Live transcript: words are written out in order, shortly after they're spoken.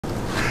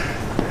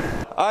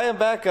I am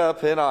back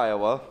up in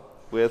Iowa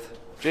with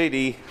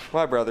JD,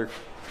 my brother,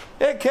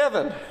 and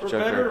Kevin. For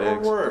better or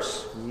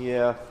worse.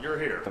 Yeah. You're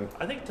here.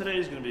 I think today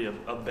is going to be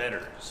a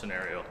better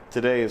scenario.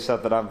 Today is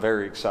something I'm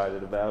very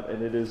excited about,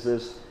 and it is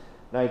this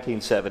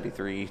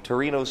 1973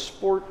 Torino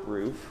Sport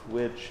Roof,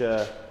 which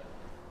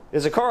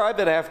is a car I've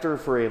been after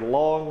for a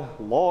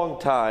long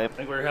time. I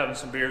think we were having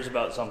some beers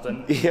about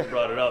something. Yeah. You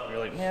brought it up, and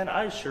you're like, man,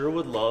 I sure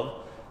would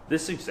love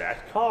this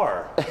exact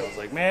car. I was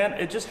like, man,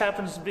 it just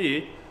happens to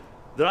be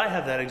that I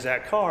have that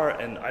exact car,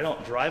 and I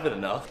don't drive it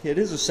enough. It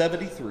is a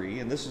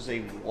 73, and this is a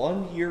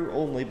 1 year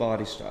only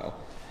body style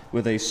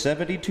with a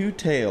 72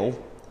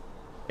 tail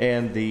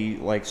and the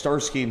like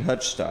Starsky and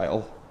Hutch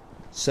style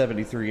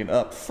 73 and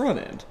up front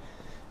end.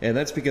 And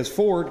that's because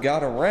Ford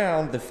got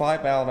around the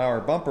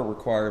 5-mile-an-hour bumper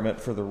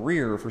requirement for the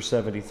rear for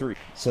 73.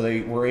 So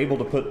they were able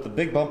to put the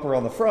big bumper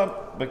on the front,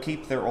 but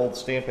keep their old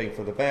stamping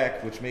for the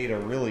back, which made a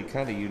really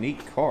kind of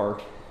unique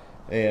car.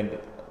 And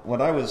when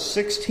I was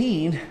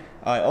 16,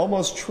 I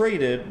almost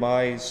traded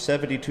my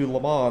 72 Le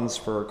Mans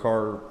for a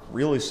car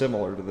really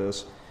similar to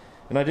this.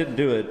 And I didn't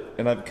do it,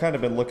 and I've kind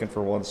of been looking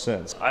for one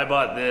since. I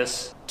bought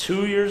this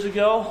 2 years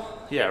ago.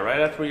 Yeah, right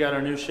after we got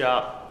our new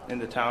shop in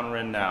the town we're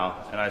in now,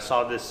 and I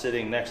saw this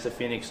sitting next to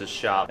Phoenix's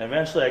shop. And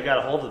eventually I got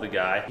a hold of the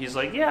guy. He's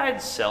like, yeah,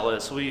 I'd sell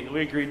it. So we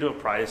agreed to a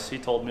price. He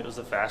told me it was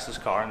the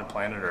fastest car on the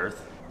planet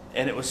Earth,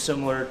 and it was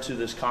similar to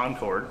this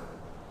Concorde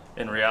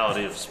in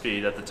reality of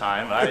speed at the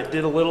time. I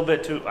did a little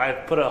bit to, I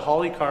put a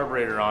Holley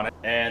carburetor on it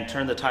and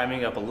turned the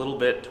timing up a little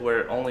bit to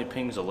where it only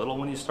pings a little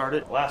when you start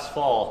it. Last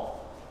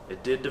fall,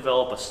 it did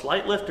develop a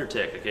slight lifter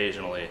tick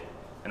occasionally.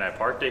 And I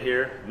parked it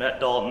here, met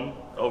Dalton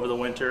over the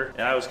winter,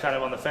 and I was kind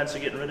of on the fence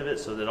of getting rid of it,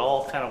 so that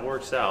all kind of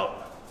works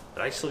out.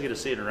 But I still get to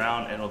see it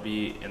around, and it'll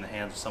be in the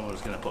hands of someone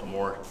who's going to put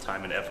more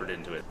time and effort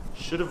into it.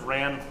 Should have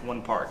ran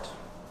when parked.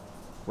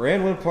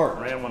 Ran when parked?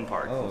 Ran when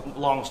parked. Oh.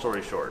 Long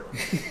story short.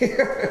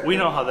 We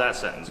know how that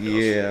sentence goes.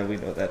 Yeah, we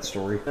know that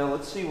story. Now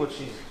let's see what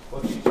she's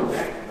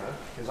packing,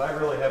 because I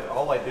really have,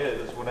 all I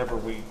did is whenever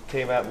we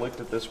came out and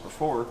looked at this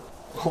before,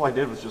 all I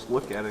did was just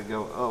look at it and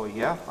go, oh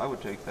yeah, I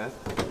would take that.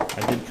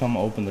 I did come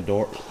open the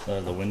door,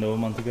 the window a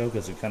month ago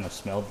because it kind of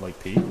smelled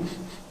like pee.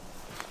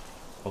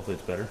 Hopefully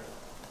it's better.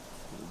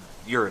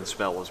 Urine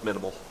smell is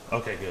minimal.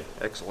 Okay, good.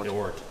 Excellent. It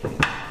worked.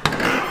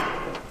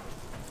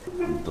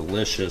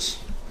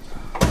 Delicious.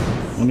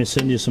 Let me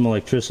send you some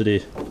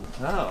electricity.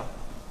 Oh.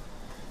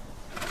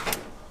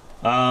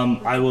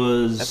 I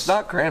was... That's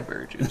not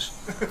cranberry juice.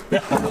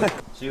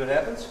 See what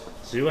happens?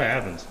 See what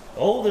happens.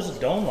 Oh, there's a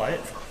dome light.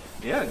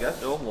 Yeah, I got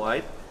dome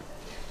light.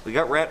 We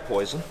got rat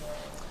poison.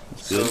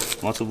 That's good.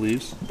 So, lots of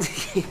leaves.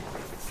 It's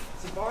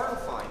a barn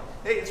find.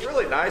 Hey, it's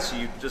really nice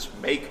you just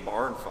make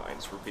barn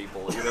finds for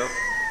people, you know?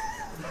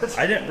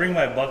 I didn't bring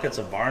my buckets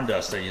of barn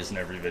dust I use in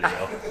every video.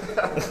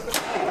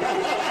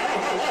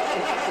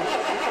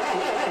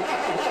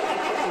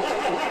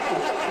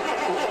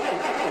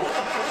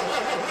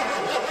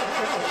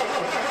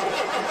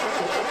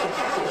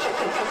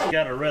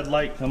 Got a red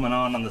light coming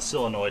on the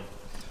solenoid.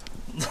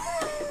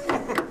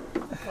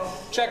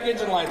 Check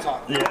engine lights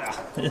on. Yeah,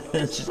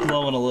 it's just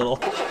glowing a little.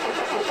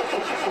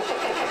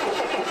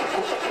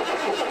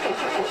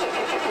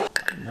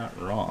 Not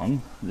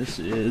wrong. This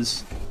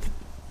is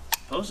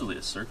supposedly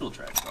a circle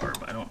track car,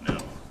 but I don't know.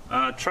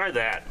 Try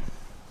that.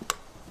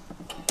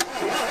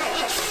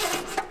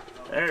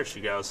 There she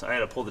goes. I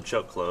had to pull the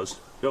choke closed.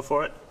 Go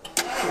for it.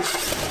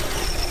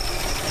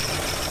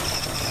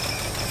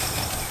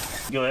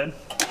 Go ahead.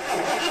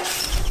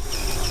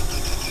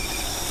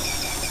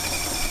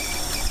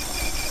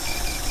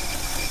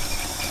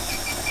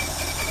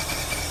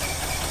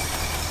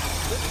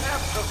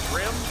 The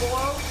rim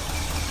blow?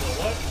 So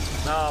what?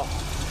 No.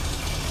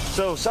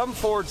 So some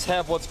Fords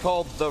have what's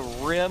called the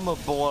rim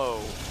blow.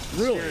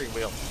 Really? Steering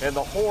wheel. And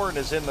the horn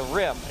is in the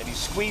rim, and you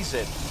squeeze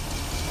it.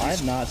 I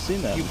have not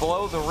seen that. You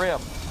blow the rim. I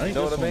think you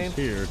know this what I mean? one's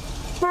here.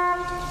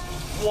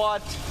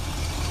 What?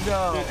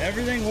 No. Dude,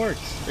 everything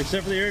works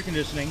except for the air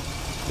conditioning.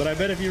 But I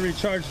bet if you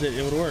recharged it,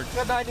 it would work.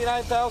 Got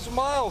 99,000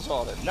 miles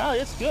on it. No,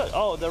 it's good.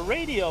 Oh, the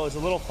radio is a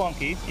little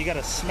funky. You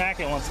gotta smack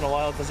it once in a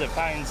while because it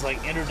finds like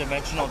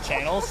interdimensional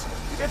channels.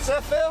 It's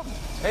FM,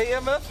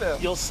 AM, FM.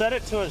 You'll set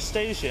it to a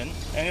station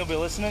and you'll be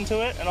listening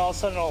to it, and all of a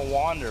sudden it'll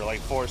wander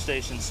like 4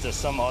 stations to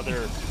some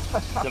other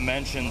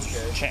dimensions.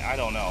 Okay. I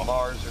don't know.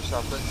 Mars or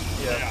something.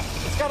 Yeah.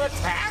 It's got a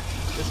tack.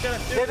 It's got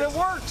a. And it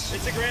works.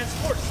 It's a Grand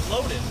Sport. It's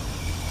loaded.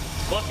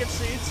 Bucket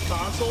seats,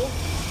 console.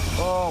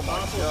 Oh my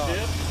console God.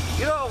 dip.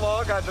 You know how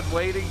long I've been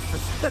waiting for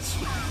this?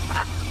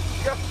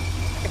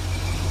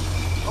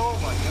 Oh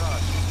my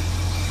God.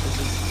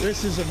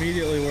 This is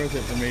immediately worth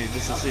it for me,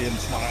 just to see him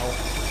smile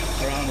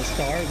around his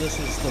car. This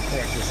is the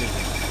correct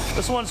decision.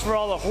 This one's for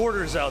all the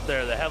hoarders out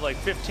there that have like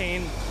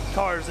 15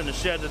 cars in a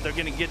shed that they're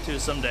gonna get to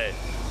someday.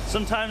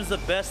 Sometimes the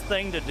best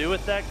thing to do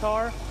with that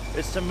car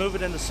is to move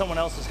it into someone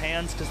else's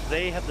hands because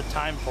they have the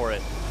time for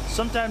it.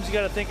 Sometimes you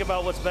gotta think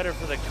about what's better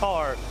for the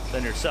car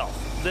than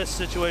yourself. This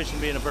situation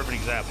being a perfect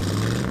example.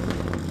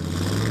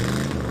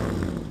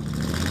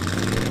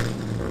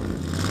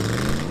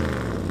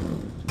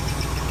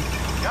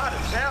 God,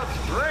 it sounds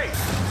great.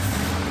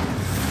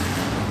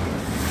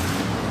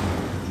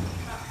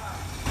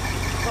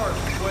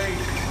 Sweet.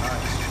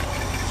 Nice.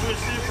 Should we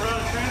see for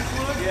other trans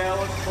fluid? Yeah,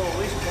 let's pull at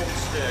least pull the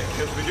stick,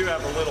 because we do have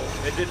a little,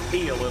 it did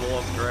pee a little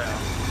off the ground.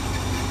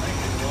 I think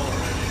it's full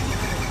already.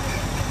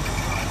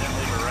 Oh, I didn't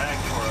leave a rag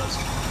for us.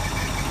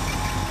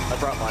 I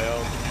brought my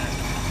own.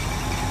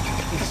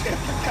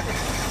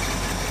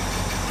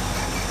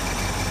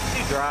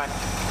 Dry.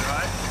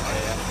 Dry?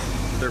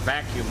 Yeah. They're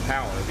vacuum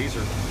power. These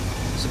are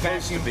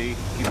supposed to be.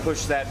 You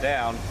push that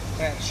down.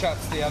 That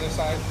shuts the other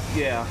side.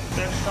 Yeah.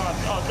 Dextron,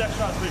 oh,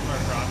 Dextron 3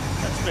 Mercron.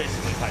 That's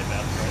basically high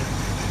def, right?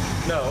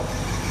 No.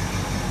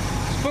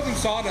 Just put some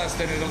sawdust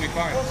in it, it'll be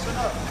fine. Close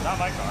enough. Not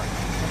my car.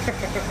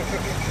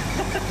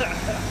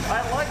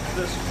 I like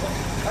this one.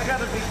 I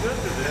gotta be good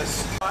to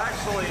this.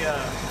 Actually, I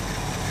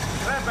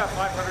have about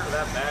 500 of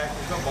that back.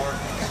 There's no bar.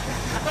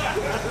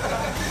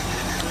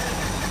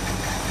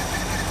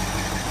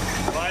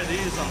 Buy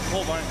these on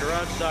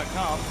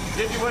polebarngarage.com.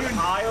 Did you in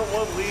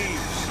Iowa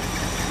leaves?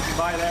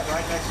 Buy that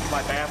right next to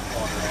my bath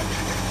water,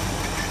 actually.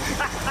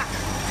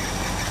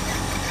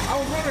 I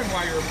was wondering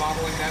why you were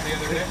modeling that the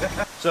other day.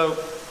 So,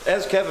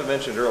 as Kevin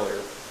mentioned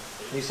earlier,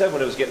 he said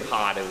when it was getting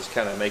hot, it was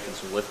kind of making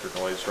some lifter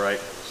noise, right?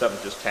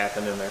 Something just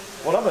tapping in there.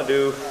 What I'm gonna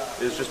do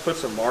is just put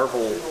some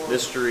Marvel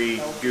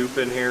Mystery goop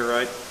in here,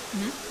 right?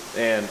 Mm-hmm.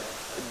 And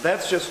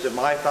that's just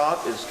my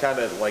thought is kind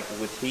of like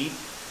with heat,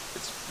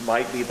 it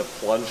might be the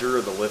plunger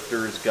or the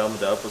lifter is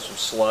gummed up with some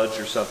sludge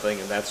or something,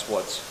 and that's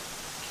what's,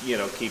 you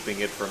know, keeping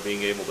it from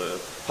being able to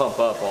pump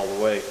up all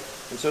the way.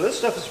 And so this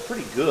stuff is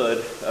pretty good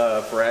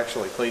for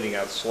actually cleaning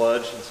out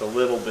sludge. It's a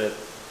little bit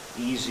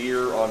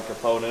easier on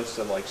components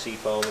than like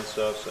seafoam and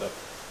stuff. So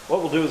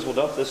what we'll do is we'll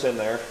dump this in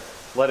there,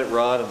 let it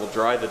run, and we'll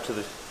drive it to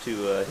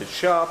his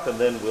shop, and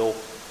then we'll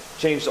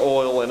change the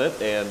oil in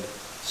it and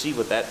see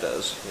what that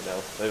does. You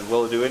know,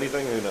 will it do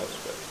anything? Who knows?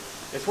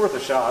 But it's worth a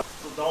shot.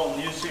 So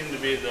Dalton, you seem to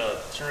be the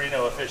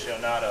Torino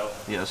aficionado.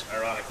 Yes.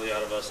 Ironically,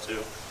 out of us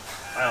two.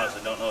 I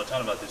honestly don't know a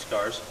ton about these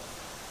cars.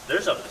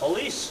 There's a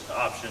police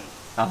option.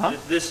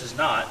 This is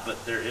not,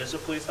 but there is a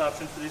police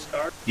option for these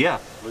cars. Yeah.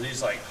 Were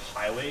these like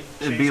highway?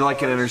 It'd be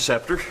like an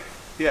Interceptor.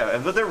 Yeah,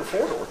 but they were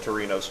four-door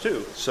Torinos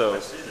too. So, I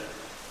see that.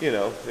 you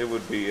know, it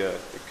would be it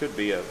could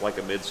be like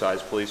a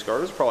mid-sized police car.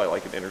 It was probably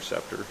like an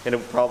Interceptor, and it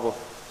would probably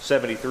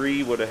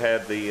 73 would have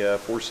had the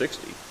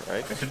 460,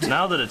 right?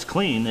 Now that it's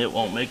clean, it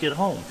won't make it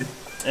home,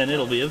 and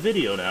it'll be a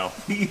video now.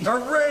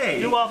 Hooray!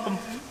 You're welcome.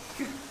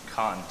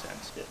 Content.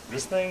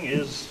 This thing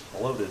is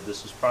loaded.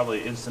 This is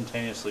probably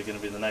instantaneously going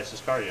to be the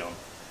nicest car you own.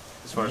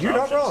 As far as You're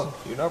not options. wrong.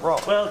 You're not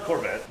wrong. Well,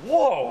 Corvette.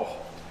 Whoa!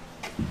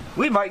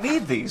 We might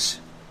need these.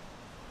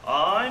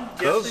 I'm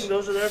guessing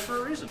those are there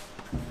for a reason.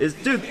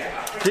 Dude,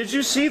 did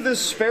you see this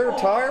spare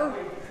tire?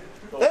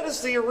 That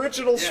is the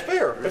original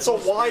spare. It's a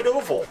wide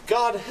oval.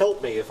 God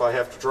help me if I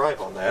have to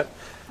drive on that.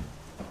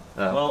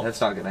 Well,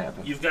 that's not going to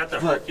happen. You've got the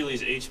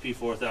Hercules HP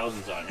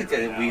 4000s on you.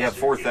 Okay, right we now, have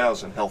so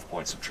 4,000 health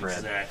points of tread.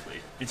 Exactly.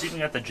 It's even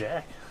got the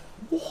jack.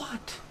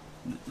 What?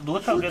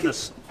 Look how good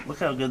this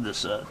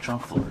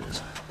trunk floor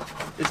is.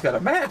 It's got a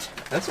mat.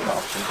 That's an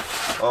option.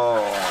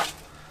 Oh.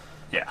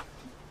 Yeah.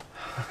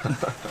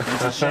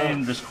 It's a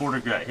shame this quarter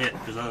got hit,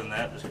 because other than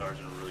that, this car's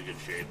in really good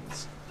shape.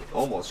 It's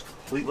Almost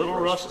completely. little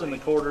rust in the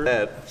quarter.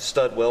 That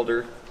stud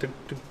welder.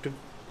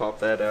 Pop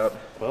that out.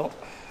 Well,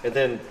 And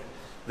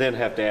then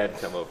have Dad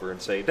come over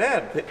and say,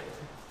 Dad,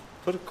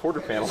 put a quarter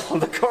panel on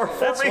the car for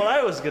that's me. what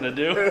I was gonna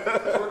do.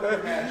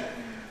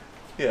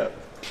 Yeah.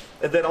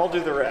 And then I'll do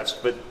the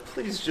rest, but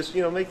please just,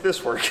 you know, make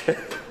this work.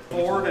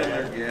 Ford and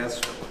their gas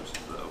fillers,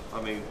 though.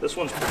 I mean, This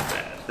one's pretty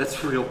bad.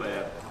 that's real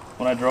bad.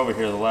 When I drove it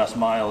here the last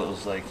mile, it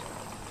was like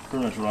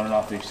pretty much running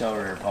off the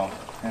accelerator pump,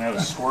 and I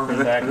was swerving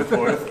back and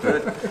forth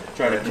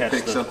trying to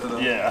catch something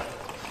up. Yeah,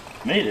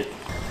 made it.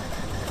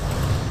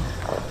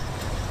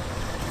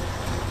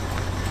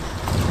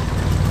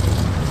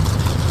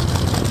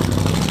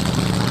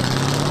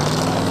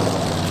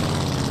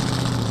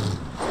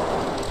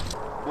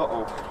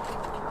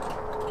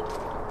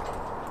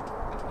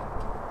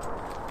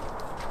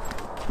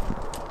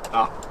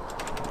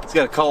 Uh-oh. It's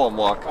got a column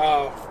lock,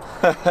 Oh,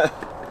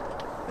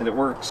 and it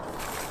works.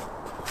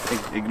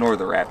 Ignore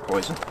the rat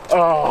poison.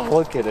 Oh,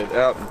 look at it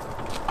out.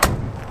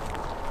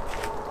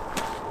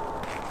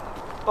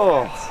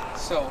 Oh,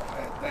 so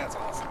that's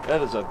awesome.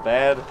 that is a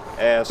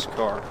bad-ass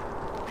car.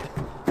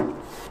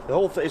 The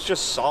whole thing, it's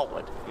just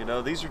solid. You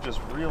know, these are just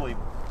really,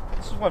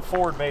 this is when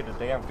Ford made a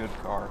damn good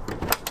car.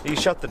 You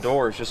shut the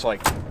door, it's just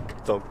like,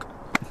 thunk.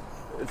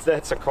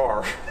 That's a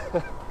car.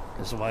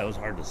 This is why it was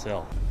hard to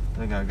sell. I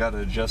think I gotta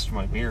adjust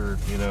my mirror,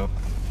 you know.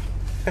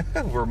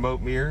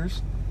 Remote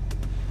mirrors.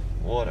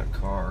 What a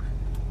car.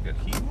 Got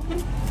heat.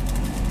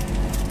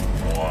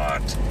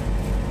 What?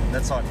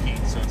 That's on heat,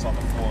 so it's on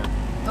the floor.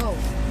 Oh.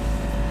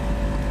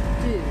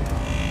 Dude.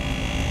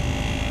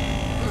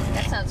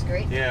 That sounds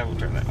great. Yeah, we'll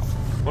turn that off.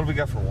 What do we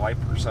got for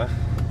wipers, huh?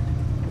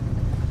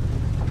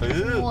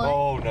 Ooh. What?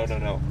 Oh, no, no,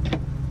 no.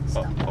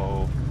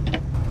 Uh-oh.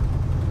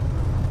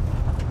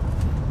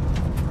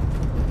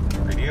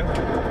 Radio?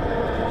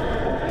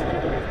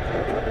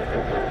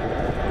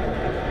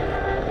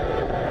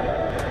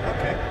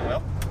 Okay,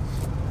 well,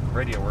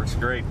 radio works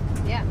great.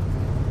 Yeah.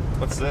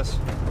 What's this?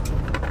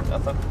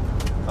 Nothing?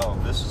 Oh,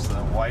 this is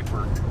the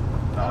wiper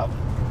knob.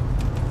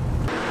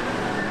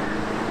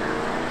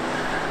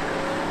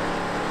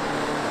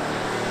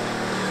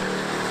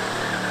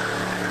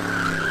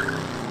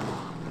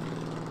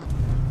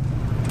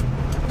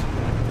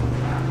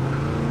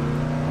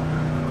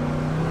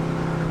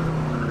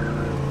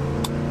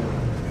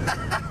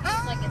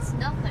 It's like it's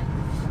nothing.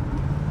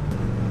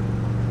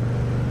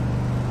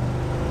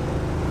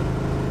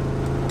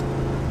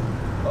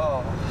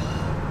 Oh,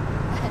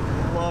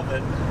 love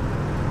it.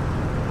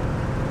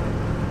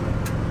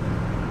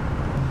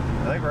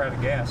 I think we're out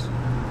of gas.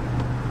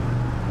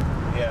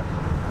 Yeah.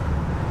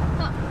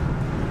 Huh.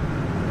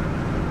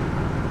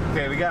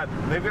 Okay,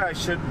 maybe I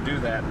shouldn't do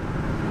that.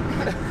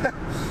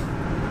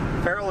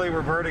 Apparently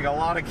we're burning a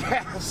lot of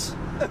gas.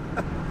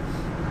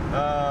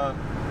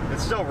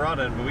 It's still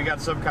running, but we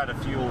got some kind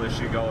of fuel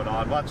issue going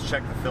on. We'll have to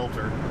check the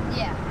filter.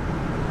 Yeah.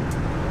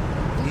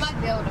 We might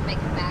be able to make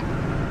it back.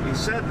 He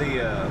said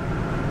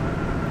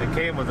it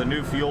came with a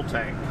new fuel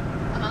tank.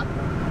 Uh-huh.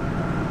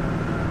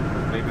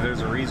 Maybe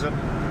there's a reason.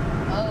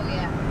 Oh,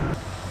 yeah.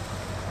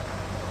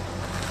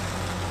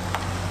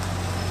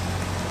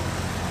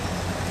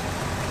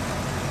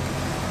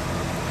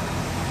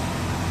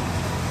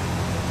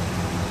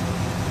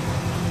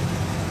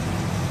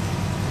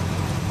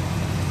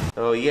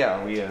 Oh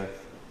yeah, we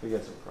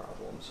got some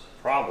problems.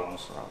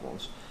 Problems.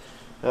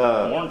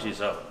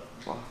 Warranty's up.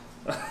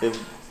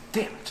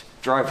 Damn it!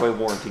 Driveway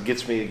warranty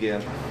gets me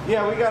again.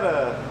 Yeah, we got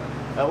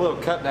a little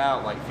cutting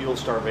out like fuel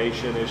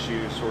starvation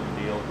issue sort of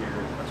deal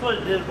here. That's what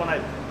it did when I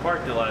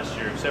parked it last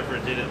year, except for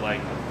it did it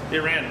like, it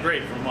ran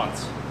great for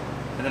months.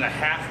 And then a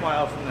half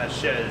mile from that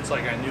shed, it's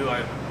like I knew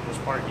I was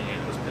parking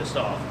it, was pissed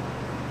off.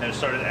 And it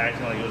started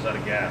acting like it was out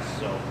of gas,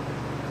 so.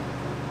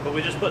 But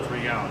we just put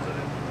 3 gallons in it.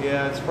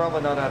 Yeah, it's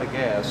probably not out of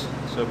gas.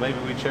 So maybe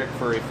we check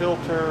for a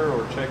filter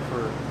or check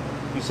for,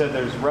 you said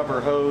there's rubber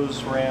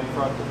hose ran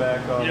front to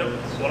back on Yep. it.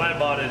 When I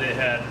bought it, it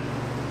had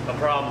a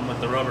problem with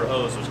the rubber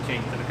hose was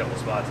kinked in a couple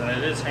spots, and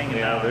it is hanging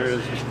Yeah, down. there it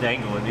is, just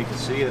dangling. You can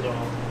see it. So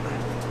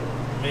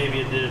maybe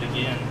it did it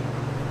again.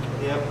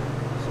 Yep.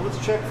 So let's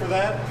check for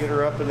that. Get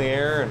her up in the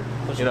air and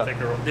Push you the know.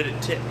 thicker. Did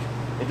it tick?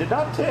 It did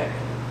not tick.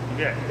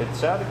 Okay. It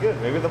sounded good.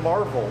 Maybe the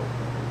Marvel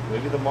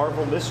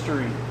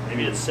mystery.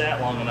 Maybe it sat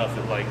long enough,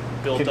 it like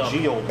built up.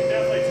 Congealed. You can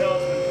definitely tell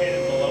it's been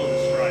painted below the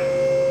stripe.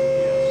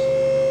 Yes.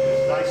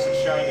 It's nice and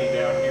shiny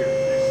down here.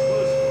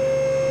 Exclusively.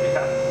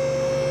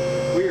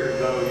 Yeah. Weird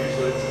though.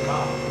 Usually it's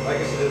not. I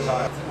guess it is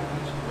high.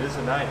 It is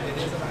a 9-inch.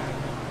 It is a 9.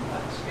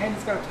 And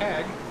it's got a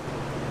tag.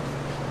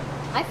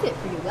 I fit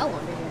pretty well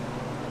under here.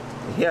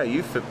 Yeah,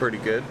 you fit pretty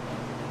good.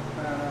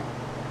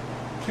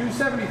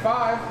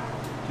 275.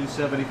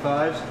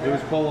 275s. It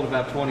was pulling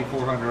about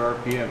 2,400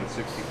 RPM at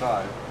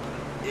 65.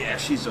 Yeah,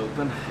 she's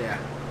open. Yeah.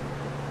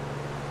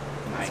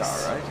 Nice.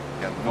 It's all right.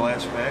 Got the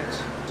glass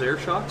bags. Air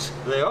shocks?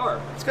 They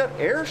are. It's got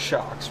air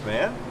shocks,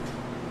 man.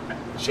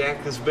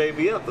 Jack this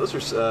baby up.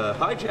 Those are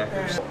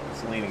hijackers.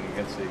 It's leaning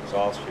against the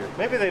exhaust here.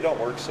 Maybe they don't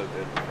work so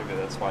good. Maybe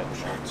that's why the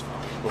shock's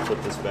fine. We'll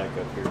put this back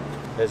up here.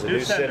 There's a new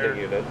sending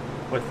unit.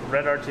 With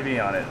red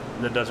RTV on it,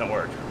 that doesn't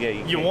work. Yeah,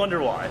 you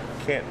wonder why.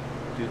 Can't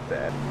do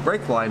that.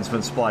 Brake line's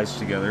been spliced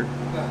together.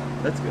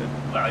 That's good.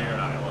 Wow, you're in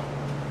Iowa.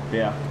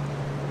 Yeah.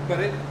 But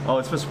it, Oh,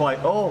 it's been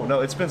spliced. Oh, no,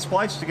 it's been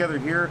spliced together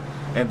here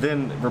and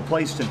then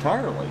replaced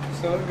entirely.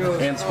 so it goes.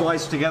 And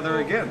spliced together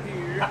again.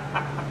 Here.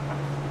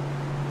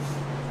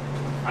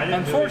 I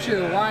didn't do Unfortunately,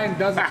 any the of that. line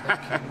doesn't.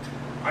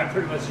 I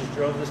pretty much just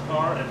drove this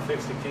car and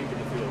fixed a kink in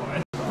the fuel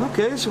line.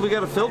 Okay, so we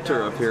got a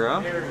filter up here,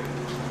 huh?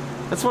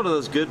 That's one of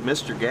those good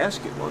Mr.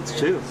 Gasket ones,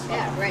 too.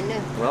 Yeah, right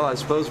now. Well, I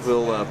suppose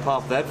we'll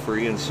pop that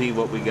free and see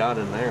what we got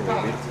in there,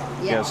 maybe.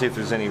 Yeah. You know, see if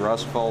there's any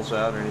rust falls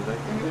out or anything.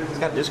 It's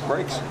got disc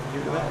brakes.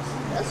 Look at that.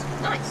 That's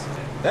nice.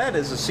 That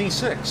is a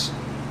C6.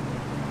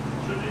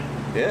 Should be.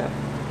 Yeah.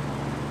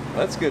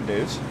 That's good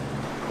news.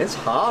 It's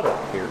hot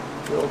up here.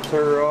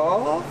 Filter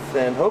off,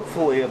 and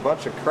hopefully a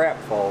bunch of crap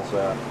falls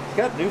out. It's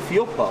got a new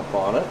fuel pump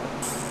on it.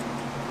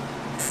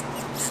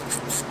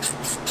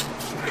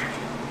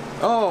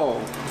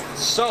 Oh,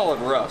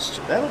 solid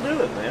rust. That'll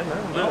do it, man.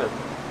 That'll do it.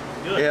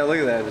 Good. Yeah, look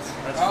at that. It's,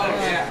 That's Oh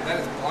fixed. yeah, that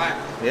is black.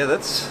 yeah,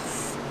 that's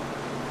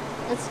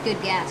That's good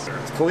gas.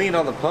 it's clean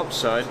on the pump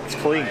side. It's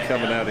clean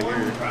coming out of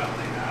here.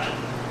 Probably not.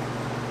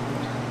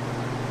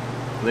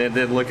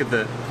 Then look at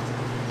the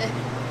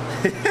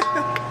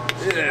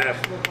yeah,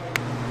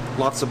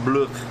 lots of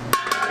blood.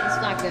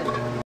 It's not good.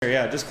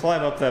 Yeah, just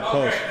climb up that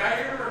post. Okay, now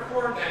you're gonna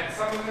record that.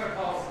 Someone's gonna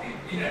call Steve.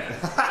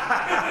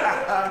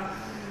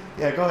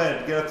 Yeah, go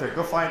ahead, get up there.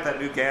 Go find that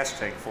new gas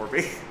tank for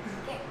me.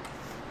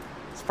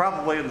 It's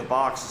probably in the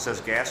box that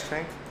says gas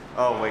tank.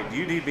 Oh wait, do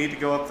you need me to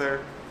go up there?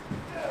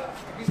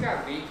 He's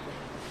got a beat.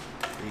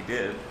 He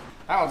did.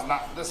 That was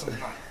not. This is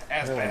not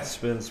as That one bad.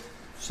 spins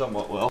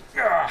somewhat well.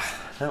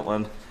 That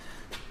one,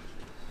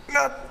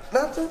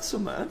 not so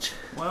much.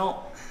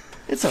 Well,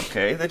 It's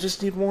okay. They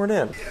just need worn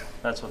in.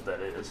 That's what that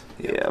is.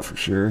 Yeah, for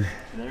sure.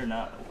 They're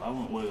not. I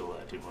won't wiggle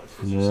that too much.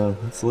 It's No,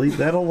 let's leave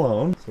that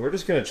alone. So we're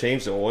just going to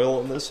change the oil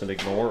in this and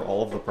ignore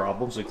all of the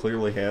problems it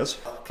clearly has.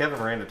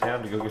 Kevin ran to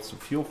town to go get some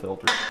fuel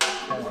filters.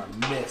 I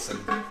want to miss and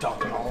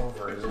dump it all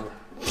over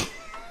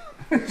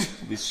his.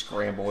 He's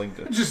scrambling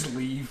to... Just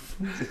leave.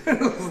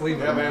 Just leave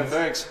it. Yeah, man,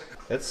 thanks.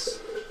 That's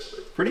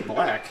pretty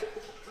black.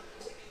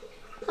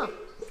 Huh.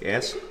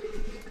 Gas?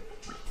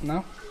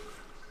 No.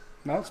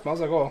 No, it smells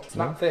like oil. It's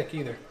not thick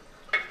either.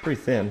 Pretty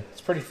thin.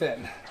 It's pretty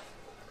thin.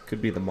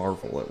 Could be the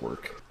Marvel at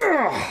work.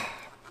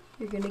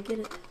 You're gonna get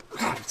it.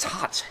 God, it's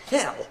hot as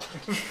hell.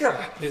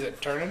 Is it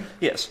turning?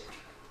 Yes.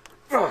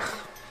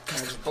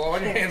 Just blow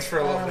on your hands for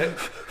a little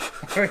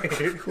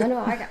bit. No,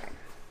 I got it.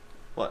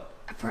 What?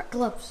 I brought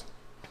gloves.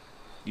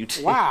 You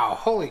did? Wow,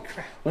 holy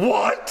crap.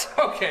 What?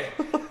 Okay,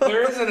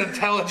 there is an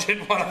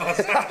intelligent one of us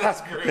in this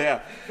group.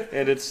 Yeah,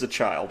 and it's the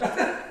child.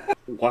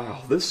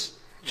 Wow, this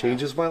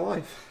changes my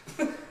life.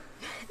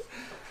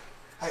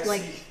 I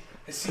Like-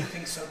 see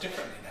things so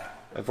differently now.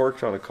 I've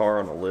worked on a car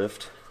on a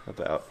lift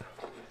about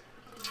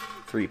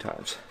 3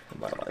 times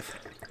in my life.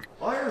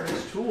 Why are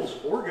his tools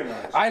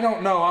organized? I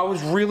don't know. I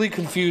was really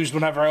confused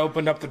whenever I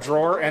opened up the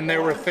drawer and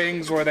there were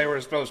things where they were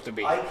supposed to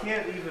be. I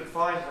can't even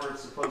find where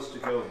it's supposed to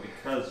go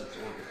because it's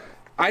organized.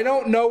 I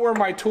don't know where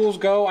my tools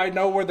go. I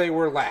know where they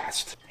were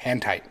last.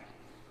 Hand tight.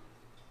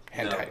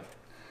 Hand No. tight.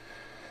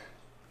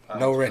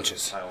 No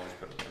wrenches. I always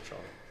put a wrench on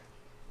it.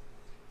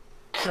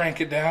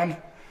 Crank it down.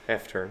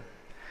 Half turn.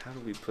 How do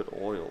we put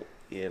oil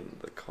in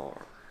the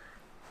car?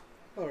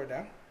 Lower it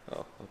down.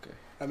 Oh, okay.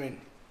 I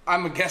mean,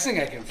 I'm guessing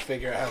I can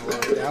figure out how to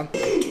lower it down.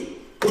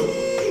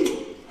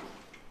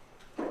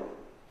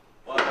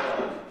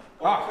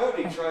 While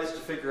Cody tries to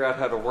figure out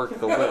how to work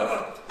the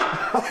lift,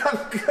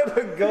 I'm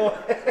gonna go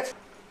ahead.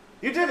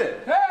 You did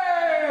it!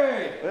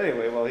 Hey!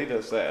 Anyway, while he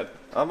does that,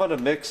 I'm gonna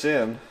mix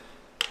in.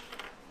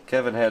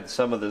 Kevin had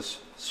some of this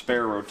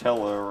spare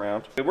Rotella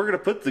around. And we're gonna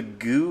put the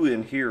goo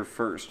in here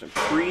first and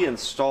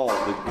pre-install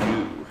the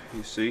goo,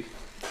 you see?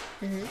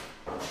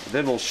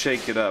 Then we'll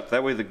shake it up.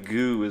 That way the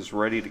goo is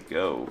ready to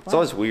go. It's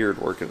always weird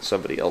working at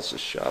somebody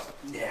else's shop.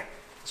 Yeah.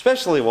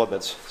 Especially one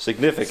that's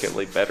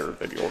significantly better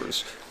than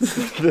yours.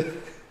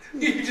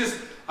 You just,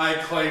 I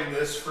claim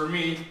this for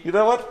me. You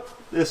know what?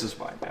 This is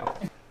mine now.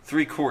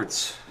 3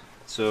 quarts.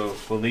 So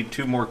we'll need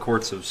 2 more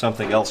quarts of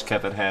something else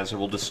Kevin has, and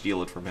we'll just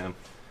steal it from him.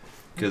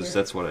 Because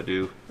that's what I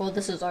do. Well,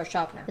 this is our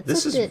shop now.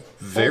 This is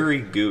very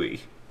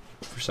gooey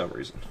for some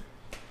reason.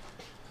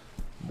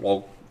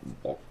 Whoa.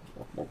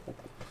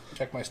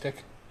 Check my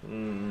stick.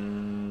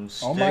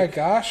 Stick Oh my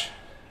gosh.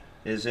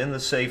 is in the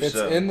safe It's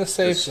zone. in the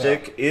safe zone.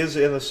 Stick is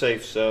in the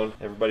safe zone.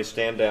 Everybody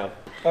stand down.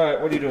 All right,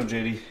 what are you doing,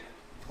 JD?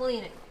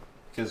 Cleaning.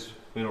 Because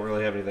we don't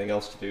really have anything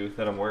else to do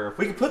that I'm aware of.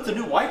 We can put the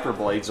new wiper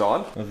blades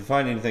on. If you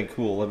find anything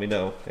cool, let me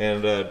know.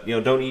 And, you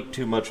know, don't eat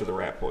too much of the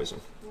rat poison.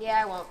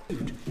 Yeah, I won't.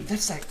 Dude,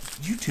 that's like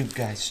YouTube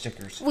guy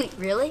stickers. Wait,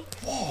 really?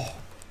 Whoa.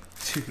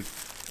 Dude.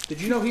 Did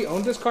you know he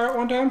owned this car at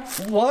one time?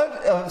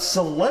 What? A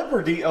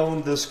celebrity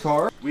owned this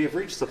car? We have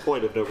reached the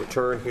point of no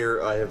return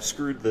here. I have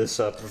screwed this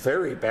up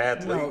very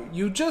badly. No,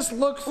 you just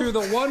look through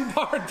the one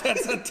part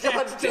that's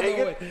attached to dang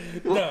the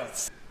it. way. No,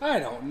 I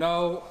don't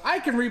know. I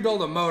can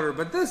rebuild a motor,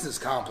 but this is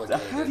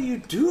complicated. How do you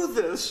do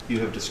this? You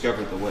have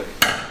discovered the way,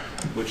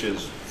 which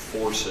is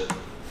force it.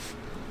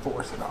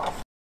 force it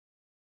off?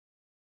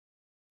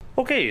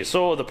 Okay,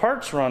 so the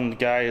parts run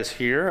guy is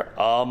here,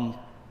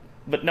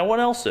 but no one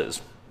else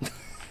is.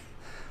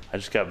 I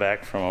just got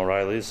back from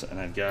O'Reilly's and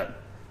I've got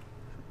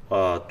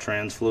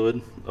trans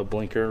fluid, a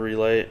blinker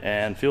relay,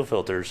 and fuel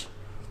filters.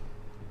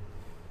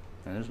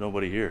 And there's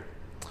nobody here.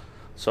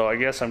 So I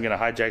guess I'm gonna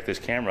hijack this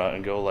camera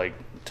and go like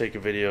take a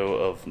video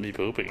of me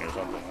pooping or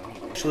something.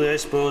 Actually, I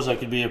suppose I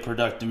could be a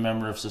productive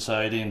member of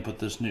society and put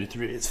this new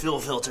 3/8 fuel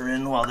filter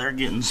in while they're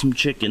getting some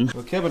chicken.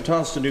 Well, Kevin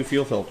tossed a new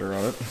fuel filter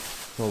on it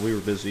while we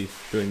were busy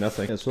doing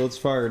nothing. Yeah, so let's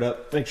fire it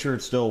up. Make sure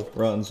it still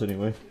runs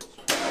anyway.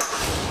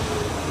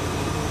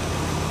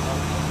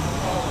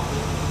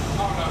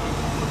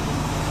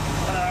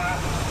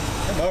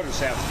 That motor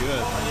sounds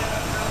good.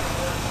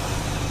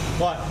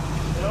 What?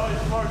 It always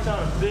farts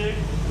out a big,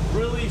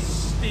 really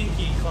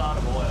stinky cloud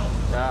of oil.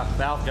 Ah,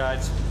 valve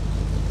guides.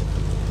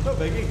 No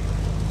biggie.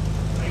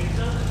 Like, it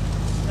doesn't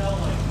smell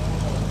like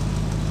normal.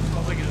 It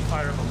smells like it's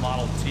fired up a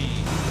Model T.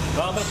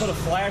 Well, I'm gonna put a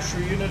flasher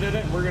unit in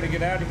it. We're gonna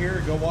get out of here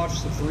and go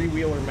watch the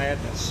three-wheeler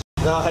madness.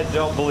 No, I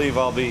don't believe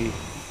I'll be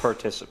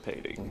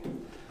participating.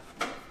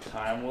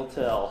 Time will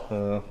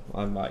tell.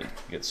 I might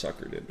get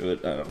suckered into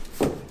it. I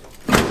don't know.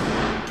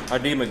 I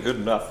deem it good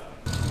enough.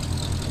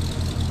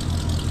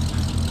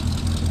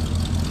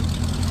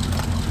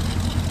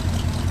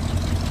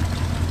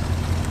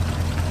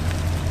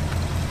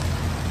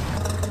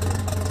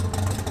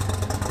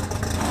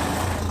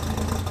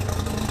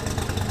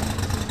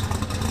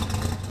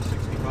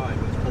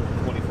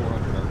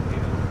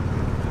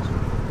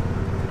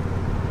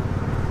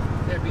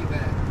 Can't beat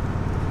that.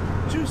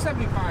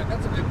 275,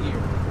 that's a good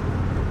gear.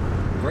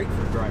 Great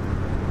for driving.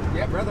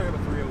 Yep. I'd rather have a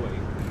 308.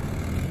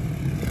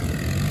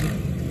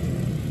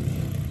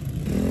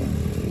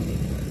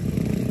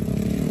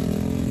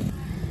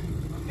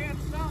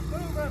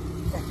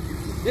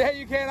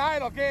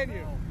 idle, can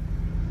you?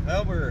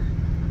 Well, we're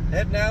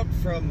heading out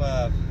from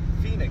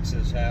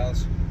Phoenix's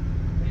house.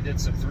 He did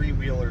some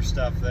three-wheeler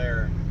stuff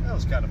there. That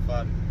was kind of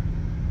fun.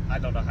 I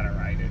don't know how to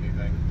ride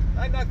anything.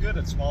 I'm not good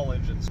at small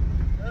engines.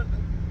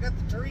 Got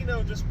the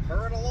Torino just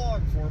purring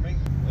along for me.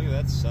 Look at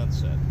that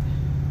sunset.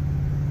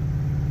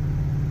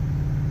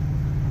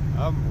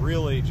 I'm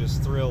really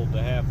just thrilled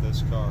to have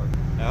this car.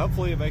 Now,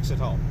 hopefully it makes it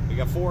home. We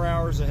got 4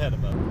 hours ahead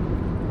of it.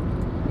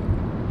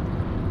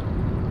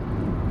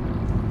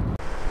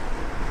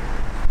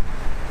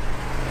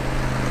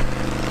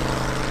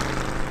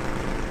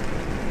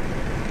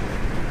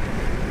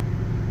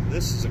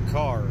 This is a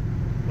car,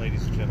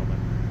 ladies and gentlemen.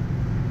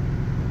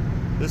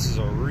 This is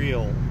a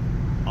real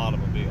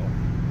automobile.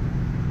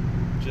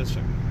 Just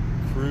a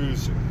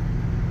cruiser.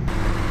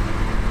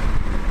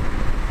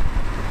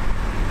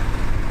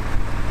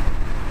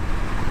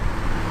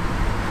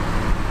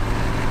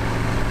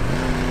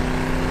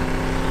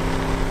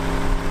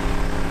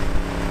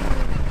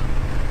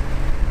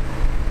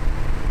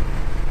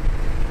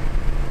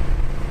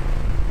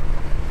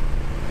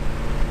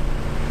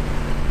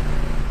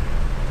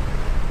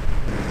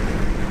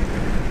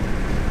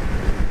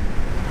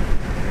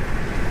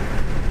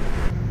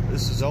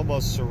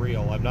 Almost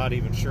surreal. I'm not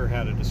even sure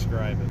how to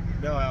describe it.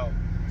 You know how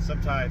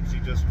sometimes you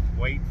just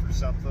wait for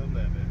something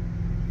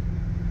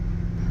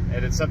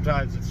and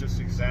sometimes it's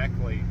just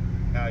exactly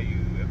how you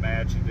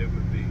imagined it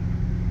would be.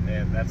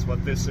 And that's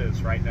what this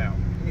is right now.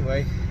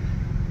 Anyway,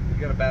 we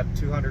got about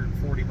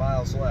 240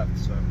 miles left,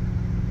 so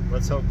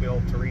let's hope the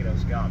old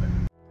Torino's got it.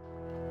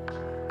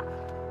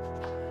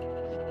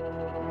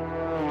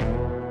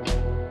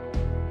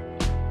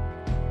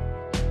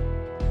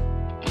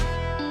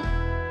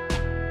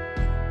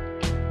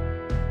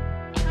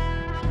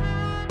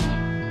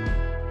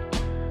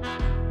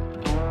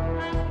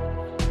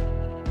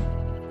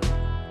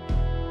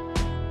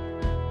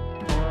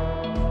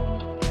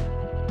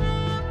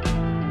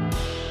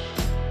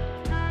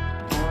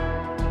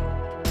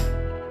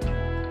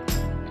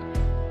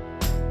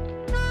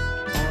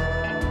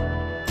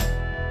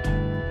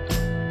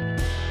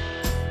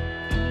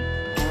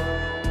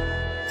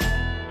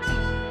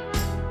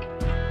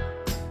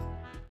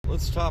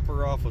 Let's top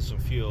her off with some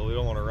fuel. We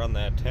don't want to run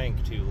that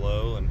tank too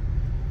low and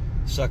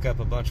suck up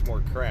a bunch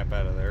more crap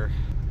out of there.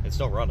 It's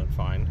still running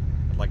fine.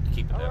 I'd like to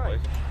keep it that way.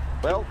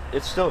 Well,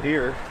 it's still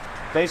here.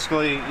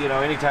 Basically, you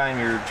know, anytime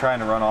you're trying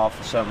to run off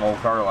with some old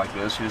car like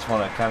this, you just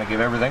want to kind of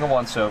give everything a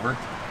once-over.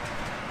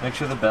 Make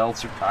sure the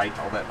belts are tight,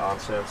 all that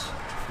nonsense.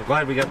 I'm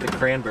glad we got the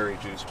cranberry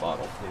juice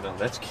bottle. You know,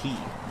 that's key.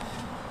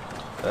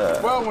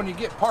 Well, when you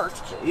get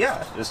parts.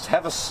 Yeah, just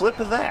have a slip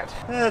of that.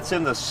 It's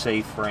in the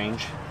safe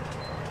range.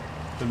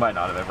 We might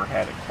not have ever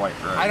had it quite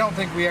right. I don't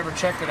think we ever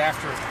checked it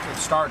after it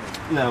started.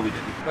 No, we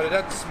didn't. But it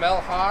doesn't smell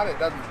hot. It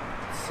doesn't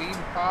seem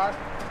hot.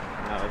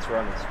 No, it's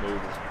running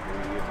smooth as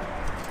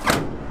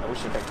smooth. I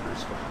wish it had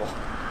cruise control.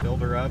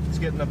 Filled her up. It's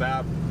getting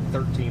about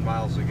 13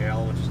 miles a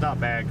gallon, which is not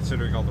bad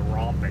considering all the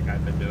romping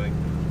I've been doing.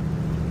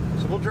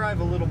 So we'll drive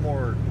a little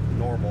more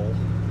normal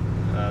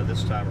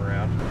this time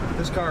around.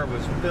 This car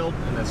was built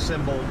and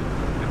assembled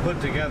and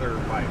put together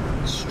by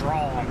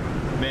strong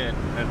men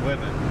and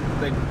women.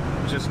 They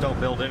just don't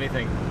build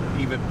anything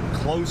even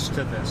close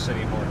to this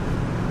anymore.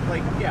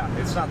 Like, yeah,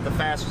 it's not the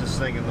fastest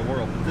thing in the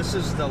world. This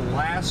is the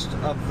last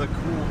of the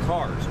cool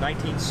cars.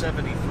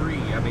 1973,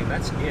 I mean,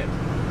 that's it.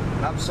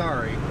 I'm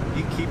sorry,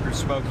 you can keep your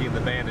Smokey and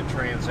the Bandit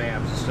Trans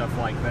Ams and stuff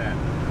like that,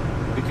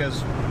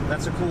 because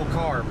that's a cool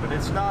car, but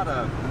it's not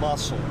a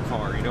muscle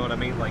car, you know what I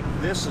mean? Like,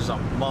 this is a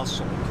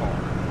muscle car,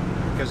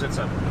 because it's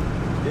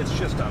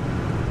just a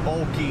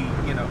bulky,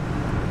 you know,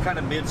 kind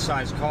of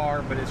mid-sized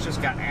car, but it's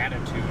just got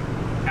attitude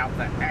out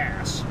the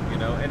ass, you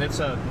know, and it's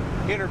a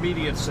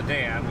intermediate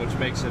sedan, which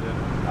makes it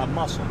a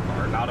muscle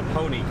car, not a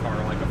pony car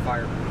like a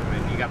Firebird. I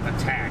mean, you got the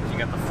tack, you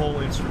got the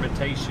full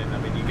instrumentation. I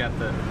mean, you got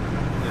the,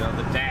 you know,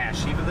 the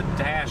dash. Even the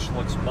dash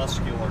looks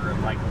muscular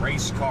and like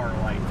race car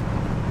like.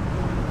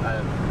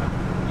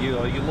 You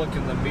know, you look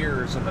in the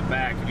mirrors in the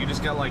back, and you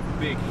just got like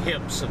big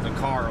hips of the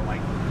car,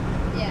 like.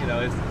 Yeah. You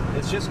know,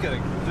 it's just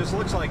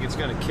looks like it's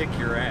gonna kick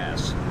your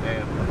ass,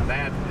 and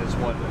that is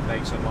what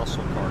makes a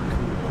muscle car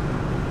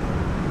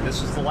cool.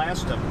 This is the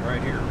last of them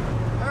right here.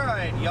 All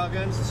right,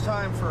 young'uns, it's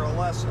time for a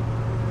lesson.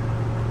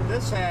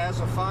 This has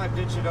a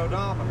 5-digit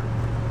odometer,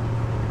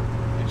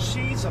 and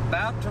she's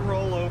about to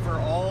roll over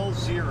all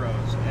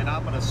zeros, and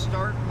I'm gonna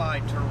start my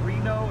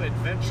Torino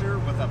adventure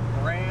with a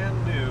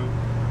brand new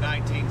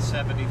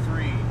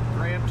 1973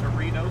 Gran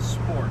Torino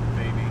Sport,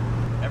 baby.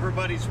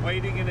 Everybody's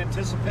waiting in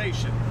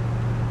anticipation.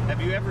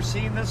 Have you ever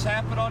seen this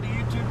happen on a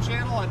YouTube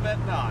channel? I bet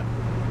not.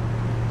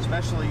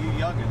 Especially you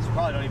youngins. You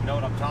probably don't even know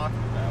what I'm talking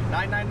about.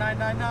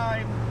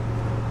 99999.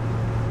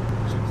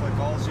 Should click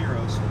all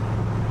zeros.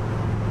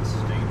 This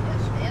is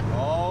dangerous. Yep.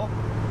 Oh.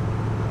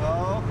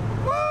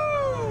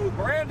 Woo!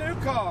 Brand new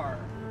car.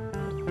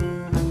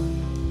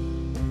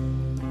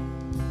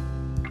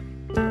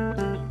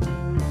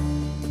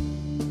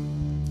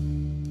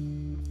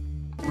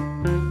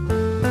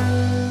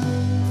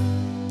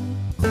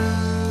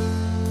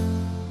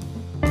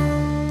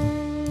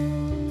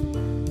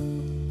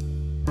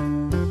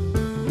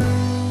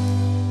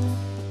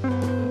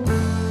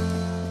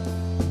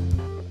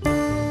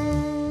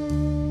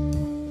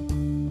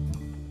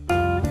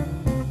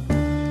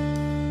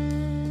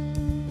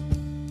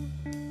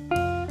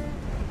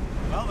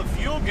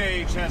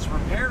 cage has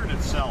repaired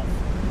itself.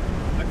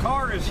 The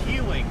car is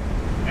healing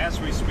as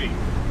we speak.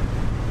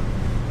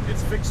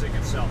 It's fixing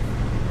itself.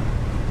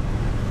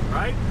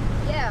 Right?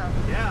 Yeah.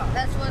 Yeah.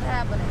 That's what's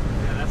happening.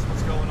 Yeah, that's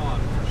what's going on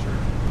for sure.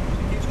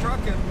 She keeps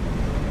trucking.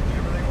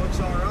 Everything looks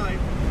all right.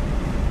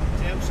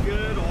 Temp's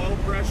good. Oil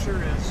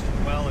pressure is,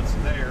 well, it's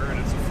there, and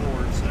it's a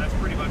Ford, so that's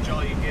pretty much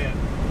all you get.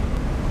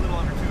 A little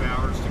under 2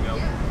 hours to go.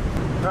 Yeah.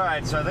 All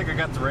right, so I think I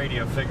got the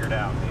radio figured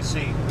out. You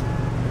see,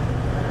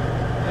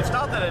 it's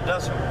not that it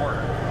doesn't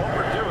work. What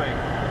we're doing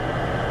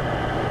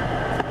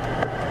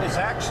is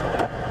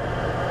actually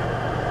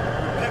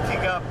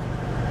picking up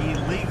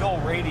illegal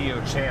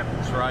radio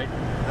channels, right?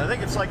 I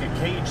think it's like a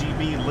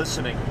KGB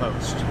listening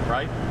post,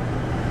 right?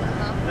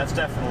 That's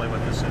definitely what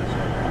this is.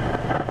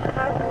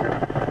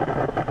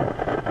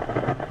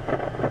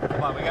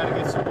 Come on, we gotta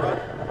get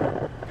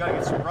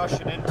some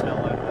Russian intel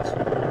out of this.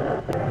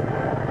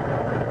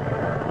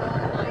 Oh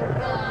my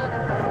God.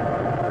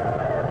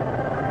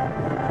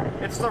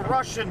 It's the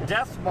Russian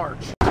death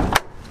march.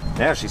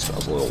 Now she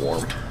smells a little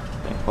warm.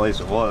 The place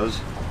it was,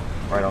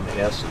 right on the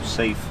S of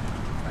safe.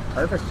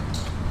 Perfect.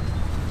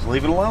 Just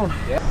leave it alone.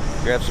 Yeah.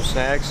 Grab some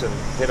snacks and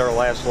hit our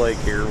last leg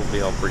here. We'll be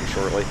home pretty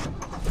shortly.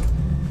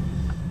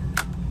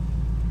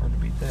 Hard to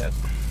beat that.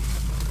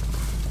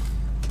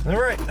 All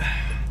right.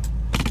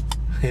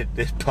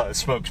 It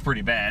smokes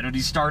pretty bad when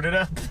you start it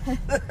up.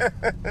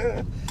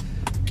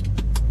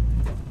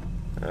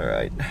 All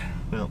right.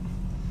 Well,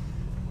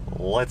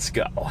 let's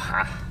go.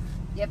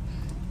 Yep.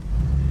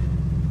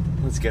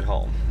 Let's get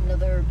home.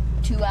 Another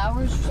 2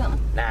 hours or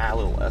something? Nah, a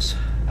little less.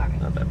 Okay.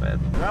 Not that bad.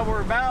 Well,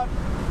 we're about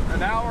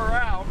an hour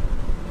out.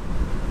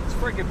 It's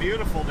freaking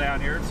beautiful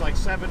down here. It's like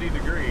 70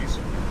 degrees.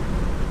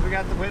 We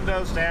got the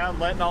windows down,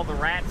 letting all the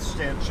rat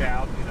stench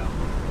out, you know.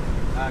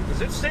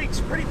 Because it stinks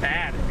pretty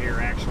bad in here,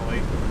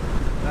 actually.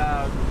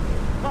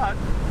 But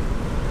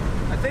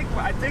I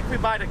think we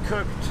might have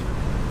cooked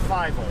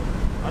Fievel.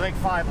 I think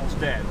Fievel's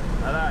dead,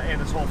 and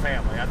his whole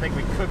family. I think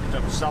we cooked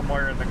them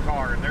somewhere in the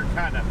car, and they're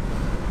kind of,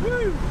 woo,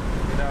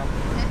 you know.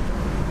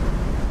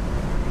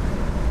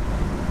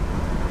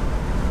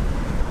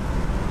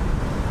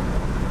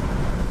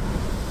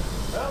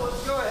 Well,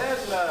 let's go ahead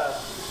and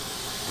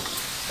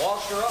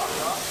wash her up,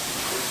 huh?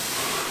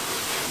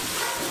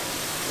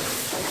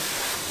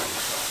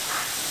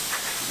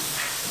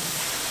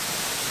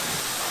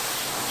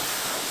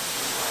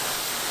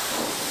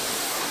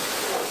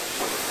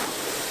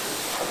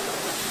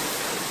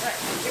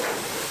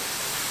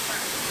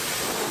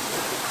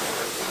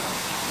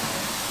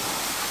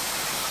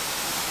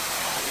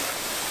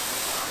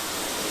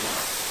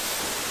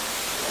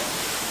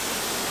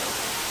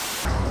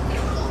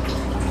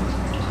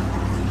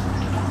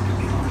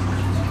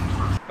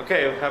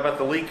 Okay, how about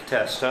the leak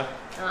test, huh?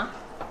 Huh?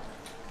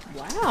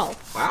 Wow.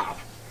 Wow.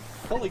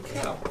 Holy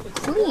cow.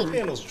 Clean. The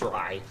panel's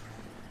dry.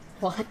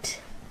 What?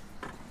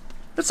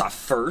 That's a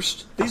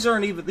first. These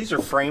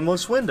are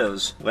frameless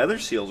windows. Weather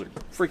seals are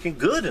freaking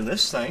good in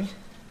this thing.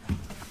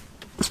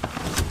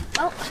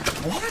 Oh.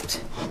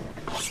 What?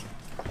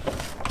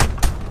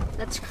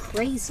 That's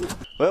crazy.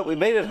 Well, we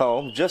made it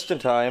home just in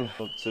time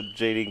so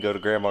JD can go to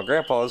Grandma and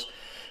Grandpa's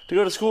to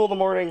go to school in the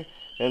morning,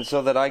 and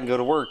so that I can go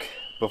to work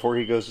before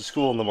he goes to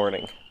school in the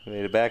morning. We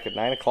made it back at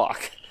 9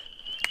 o'clock.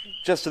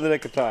 Just in the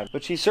nick of time.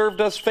 But she served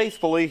us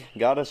faithfully,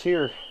 got us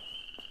here.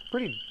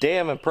 Pretty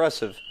damn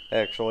impressive,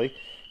 actually.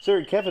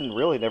 Sir, Kevin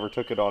really never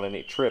took it on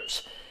any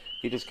trips.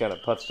 He just kind of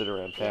putzed it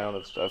around town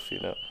and stuff, you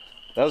know.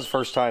 That was the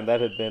first time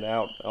that had been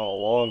out on a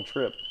long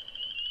trip.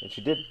 And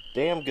she did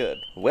damn good.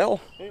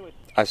 Well, anyway,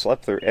 I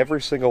slept through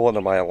every single one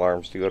of my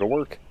alarms to go to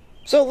work.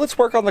 So let's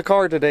work on the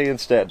car today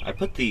instead. I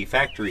put the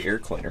factory air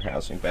cleaner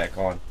housing back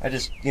on. I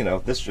just, you know,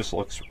 this just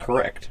looks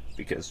correct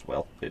because,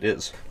 well, it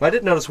is. But I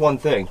did notice one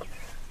thing.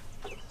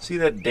 See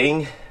that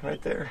ding right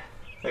there?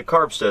 That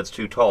carb stud's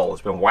too tall.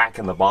 It's been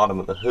whacking the bottom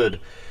of the hood.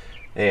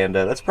 And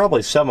that's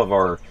probably some of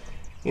our,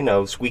 you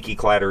know, squeaky,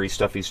 clattery,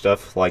 stuffy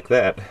stuff like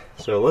that.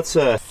 So let's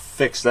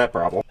fix that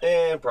problem.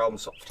 And problem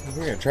solved.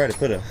 We're going to try to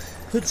put a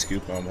hood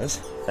scoop on this.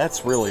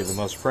 That's really the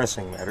most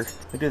pressing matter.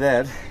 We do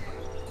that.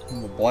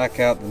 We'll black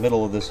out the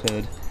middle of this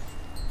hood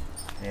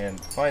and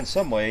find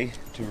some way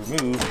to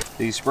remove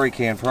the spray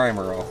can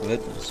primer off of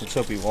it. Some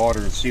soapy water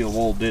and steel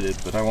wool did it,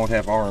 but I won't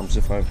have arms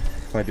if I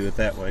do it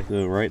that way.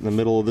 So right in the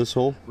middle of this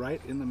hole? Right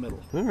in the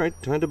middle. All right,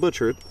 time to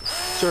butcher it.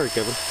 Sorry,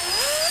 Kevin.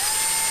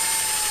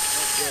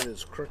 That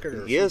is crooked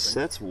or yes, something.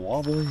 that's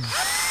wobbly.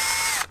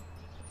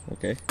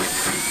 Okay.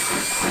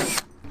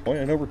 Point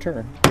and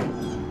overturn.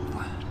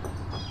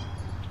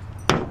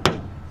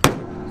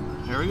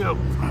 There we go.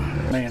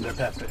 Man, I'd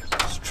have to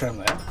just trim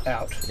that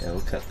out. Yeah,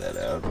 we'll cut that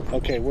out.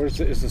 Okay,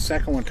 is the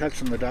second one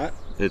touching the dot?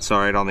 It's all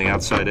right on the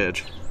outside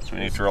edge. So we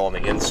need to drill on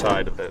the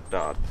inside of that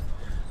dot.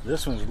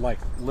 This one's like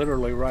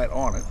literally right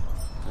on it.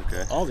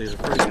 Okay. All these are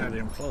pretty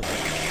goddamn close.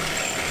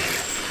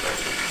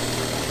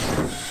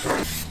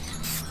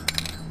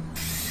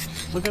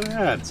 Look at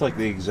that. It's like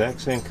the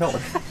exact same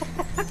color.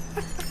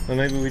 Well,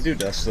 maybe we do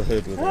dust the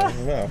hood with it. I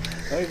don't know.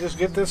 Well, you just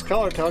get this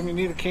color. Tell them you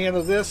need a can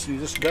of this. You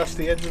just dust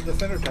the edge of the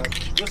thinner top.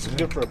 This is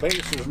good for a base.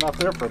 It's not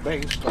there for a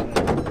base.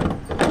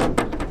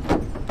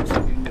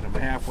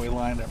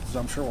 lined up because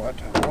I'm sure we'll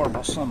have to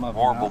warble some of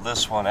them Warble out.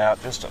 this one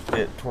out just a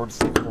bit towards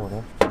the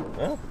corner.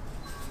 Well,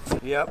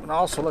 Yep, and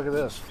also look at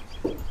this.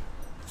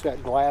 It's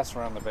got glass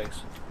around the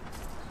base.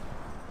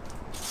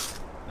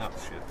 oh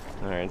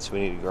shit. Alright, so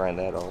we need to grind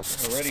that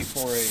off. We're ready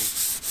for a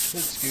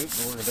hood scoop, but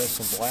we're going to dust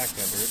some black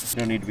under it.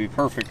 Don't need to be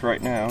perfect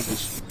right now,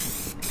 just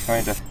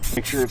trying to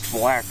make sure it's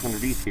black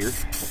underneath here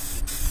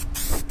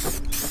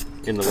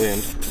in the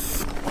wind.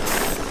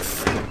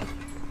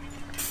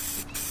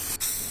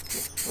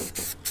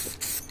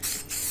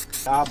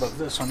 Job of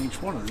this on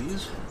each one of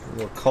these. A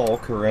little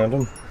caulk around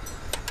them.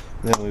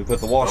 Then when we put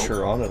the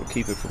washer on, it'll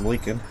keep it from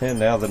leaking. And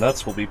now the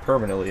nuts will be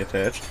permanently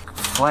attached.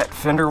 Flat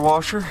fender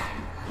washer.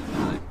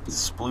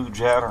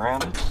 Splooge out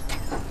around it.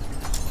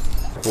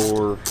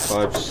 4,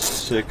 5,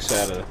 6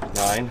 out of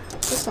 9.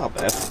 That's not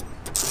bad.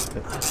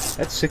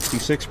 That's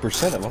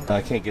 66% of them.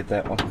 I can't get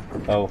that one.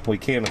 Oh, we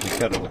can if we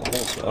cut it with a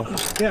hole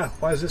saw. Yeah,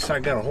 why is this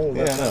side got a hole?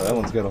 Yeah, no, that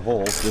one's got a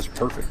hole. It's just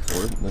perfect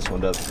for it. And this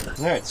one doesn't.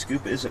 Alright,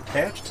 scoop is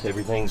attached.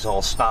 Everything's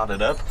all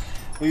knotted up.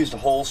 We used a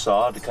hole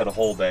saw to cut a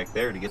hole back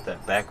there to get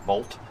that back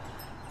bolt.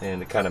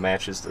 And it kind of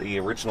matches the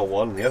original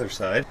one on the other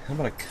side. I'm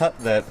going to cut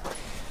that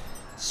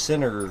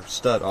center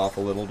stud off a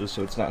little just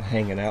so it's not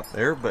hanging out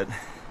there. But,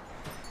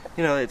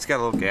 you know, it's got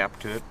a little gap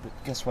to it. But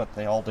guess what?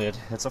 They all did.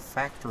 It's a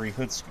factory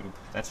hood scoop.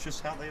 That's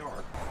just how they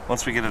are.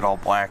 Once we get it all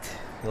black,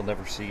 you'll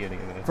never see any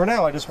of it. For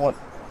now, I just want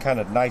kind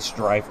of nice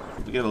driver.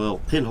 We got a little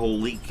pinhole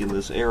leak in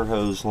this air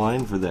hose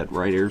line for that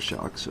right air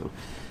shock. So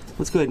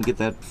let's go ahead and get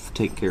that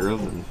taken care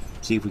of and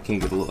see if we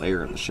can't get a little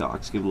air in the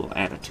shocks, give a little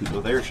attitude.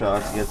 With air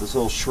shocks, you got this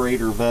little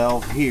Schrader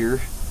valve here,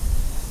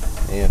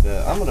 and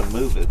I'm going to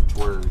move it to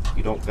where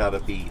you don't got to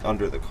be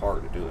under the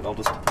car to do it. I'll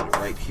just put it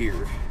right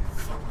here,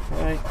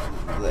 right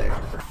there.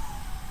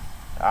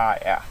 Ah,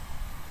 yeah.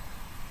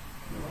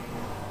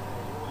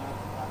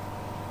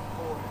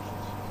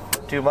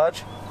 Too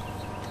much?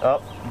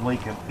 Oh, I'm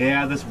leaking.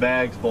 Yeah, this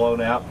bag's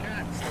blown out.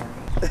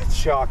 That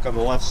shock on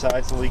the left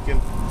side's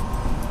leaking.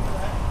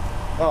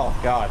 Oh,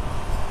 God.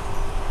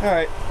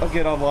 Alright, I'll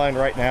get online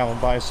right now and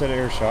buy a set of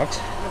air shocks.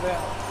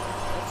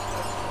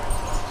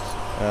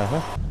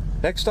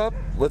 Next up,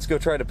 let's go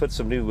try to put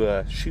some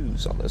new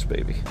shoes on this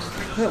baby.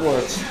 That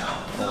looks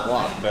a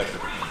lot better.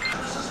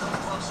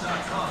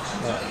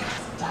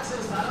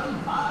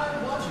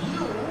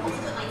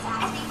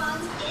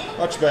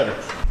 Much better.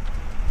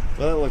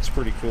 Well, that looks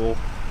pretty cool.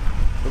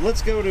 But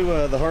let's go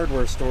to the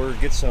hardware store,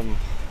 get some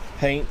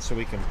paint so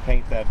we can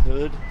paint that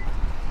hood.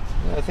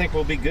 I think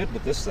we'll be good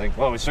with this thing.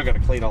 Well, we still got to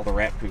clean all the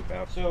rat poop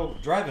out. So,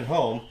 driving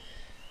home,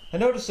 I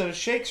noticed that it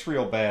shakes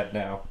real bad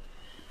now.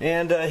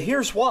 And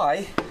here's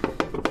why.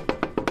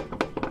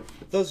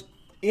 Those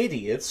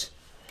idiots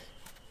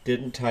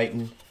didn't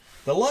tighten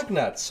the lug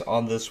nuts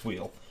on this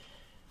wheel.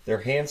 They're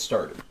hand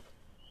started.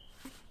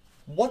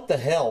 What the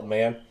hell,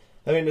 man?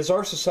 I mean, is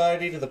our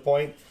society to the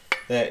point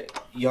that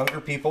younger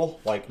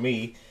people, like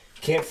me,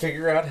 can't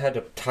figure out how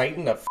to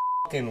tighten a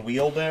fucking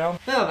wheel down?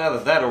 Now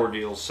that that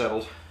ordeal's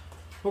settled,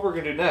 what we're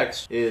going to do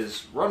next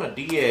is run a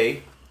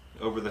DA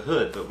over the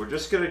hood, but we're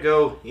just going to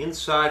go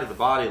inside of the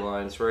body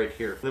lines right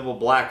here. Then we'll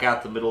black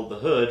out the middle of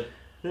the hood,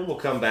 then we'll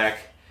come back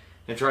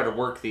and try to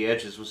work the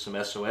edges with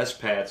some SOS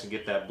pads and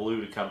get that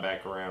blue to come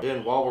back around.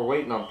 Then while we're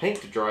waiting on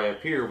paint to dry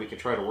up here, we can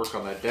try to work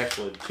on that deck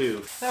lid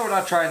too. Now we're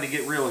not trying to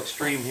get real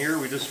extreme here,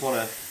 we just want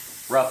to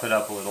rough it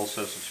up a little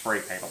so some spray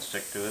paint will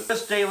stick to it.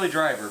 Just daily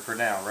driver for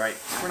now, right?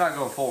 We're not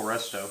going full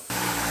resto.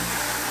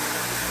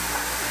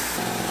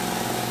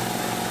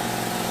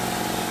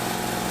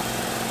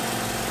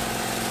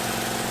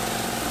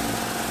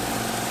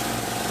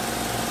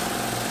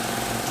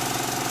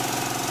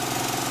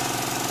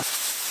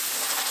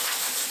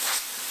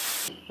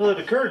 Well, it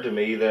occurred to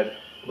me that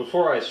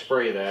before I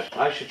spray that,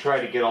 I should try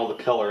to get all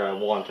the color I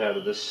want out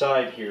of this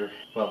side here,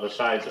 well, the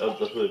sides of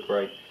the hood,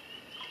 right?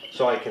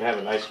 So I can have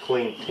a nice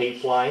clean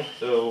tape line.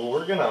 So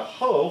we're gonna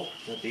hope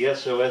that the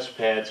SOS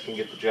pads can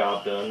get the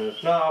job done. And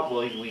if not,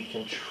 well, we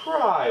can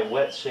try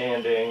wet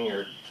sanding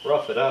or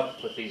rough it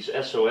up with these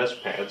SOS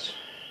pads,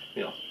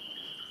 you know,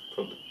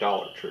 from the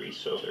Dollar Tree.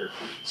 So they're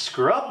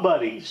scrub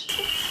buddies.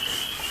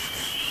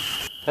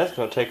 That's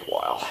going to take a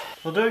while.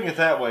 Well, doing it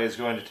that way is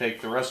going to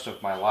take the rest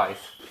of my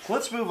life.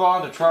 Let's move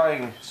on to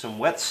trying some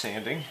wet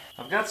sanding.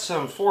 I've got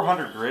some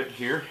 400 grit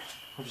here,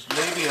 which is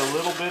maybe a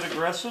little bit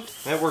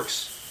aggressive. That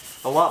works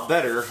a lot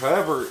better.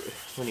 However,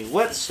 when you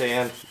wet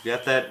sand, you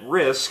got that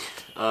risk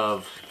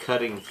of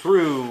cutting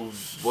through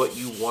what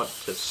you want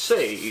to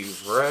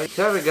save, right?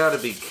 You kind of got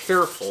to be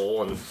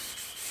careful, and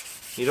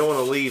you don't want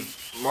to leave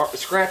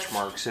scratch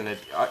marks in it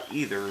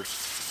either.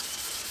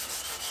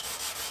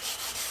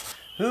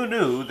 Who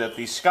knew that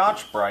the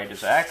Scotch-Brite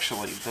is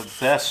actually the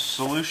best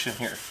solution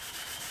here?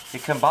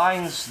 It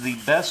combines the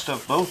best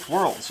of both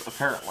worlds,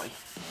 apparently.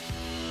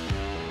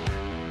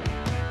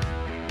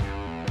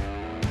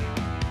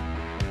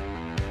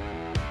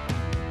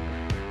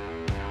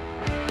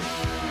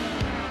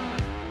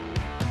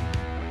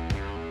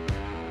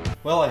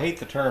 Well, I hate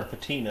the term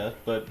patina,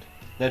 but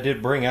that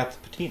did bring out the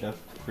patina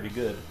pretty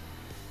good.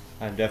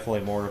 I'm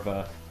definitely more of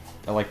a,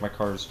 I like my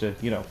cars to,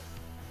 you know,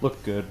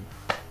 look good,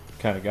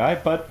 kind of guy,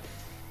 but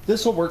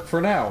this will work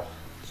for now.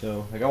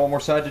 So I got one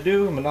more side to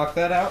do. I'm gonna knock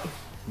that out,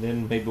 and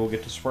then maybe we'll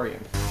get to spraying.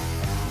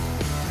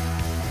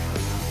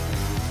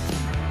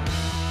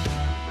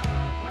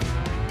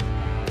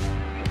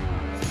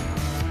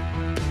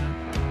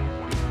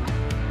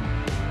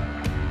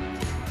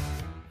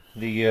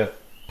 The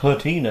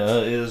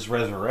patina is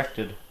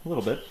resurrected a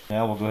little bit.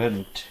 Now we'll go ahead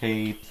and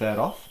tape that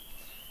off,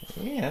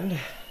 and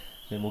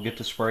then we'll get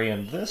to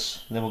spraying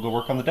this, and then we'll go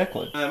work on the deck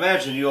lid. I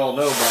imagine you all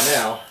know by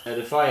now that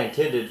if I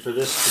intended for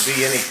this to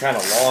be any kind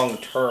of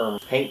long-term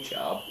paint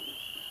job,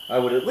 I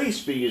would at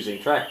least be using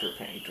tractor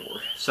paint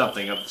or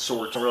something of the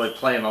sort. I'm really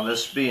planning on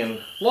this being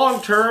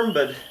long-term,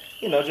 but,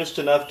 you know, just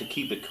enough to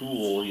keep it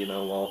cool, you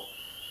know,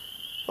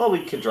 while we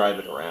can drive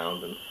it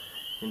around and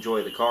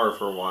enjoy the car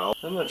for a while.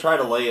 I'm going to try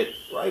to lay it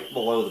right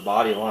below the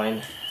body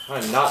line.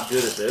 I'm not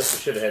good at this. I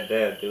should have had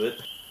Dad do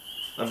it.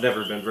 I've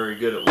never been very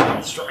good at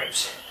laying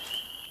stripes.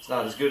 It's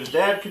not as good as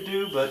Dad could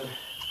do, but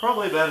it's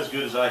probably about as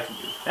good as I can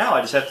do. Now I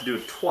just have to do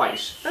it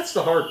twice. That's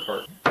the hard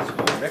part. So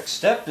the next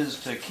step is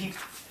to keep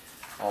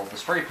all the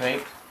spray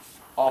paint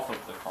off of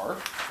the car.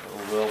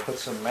 So we'll put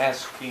some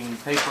masking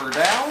paper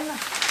down,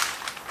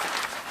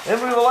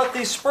 and we will let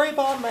the spray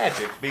bomb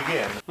magic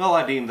begin. Well,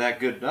 I deemed that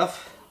good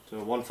enough. So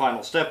one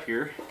final step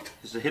here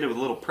is to hit it with a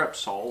little prep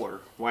sol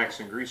or wax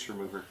and grease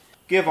remover.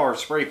 Give our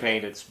spray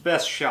paint its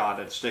best shot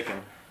at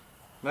sticking.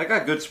 And I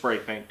got good spray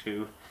paint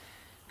too.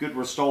 Good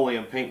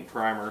Rust-Oleum paint and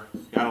primer.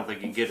 I don't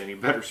think you can get any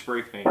better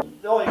spray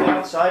paint. The only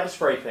downside to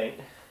spray paint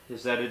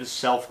is that it is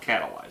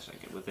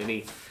self-catalyzing. And with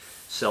any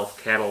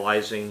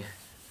self-catalyzing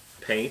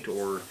paint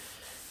or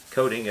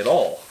coating at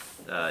all,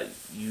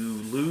 you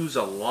lose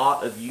a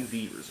lot of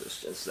UV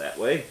resistance that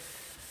way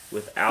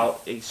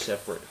without a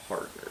separate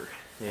hardener.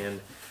 And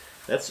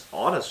that's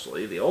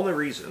honestly the only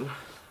reason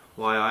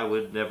why I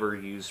would never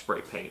use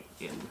spray paint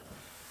in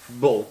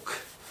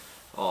bulk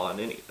on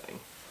anything.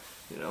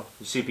 You know,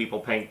 you see people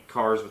paint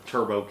cars with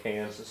turbo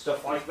cans and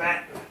stuff like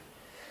that.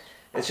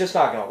 It's just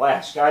not going to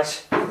last,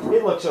 guys.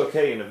 It looks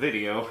okay in a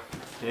video,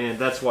 and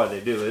that's why they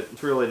do it.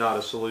 It's really not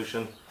a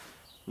solution.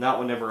 Not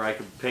whenever I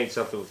could paint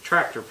something with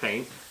tractor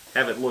paint,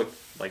 have it look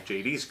like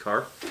JD's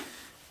car.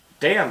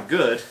 Damn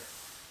good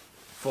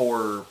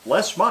for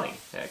less money,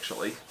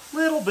 actually.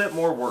 Little bit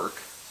more work,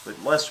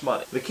 but less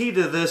money. The key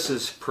to this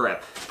is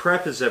prep.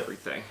 Prep is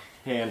everything.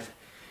 And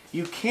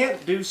you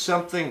can't do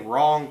something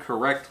wrong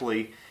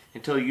correctly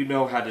until you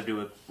know how to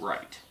do it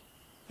right.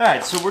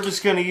 Alright, so we're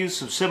just going to use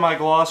some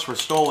semi-gloss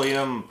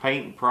Rust-Oleum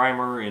paint and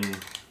primer in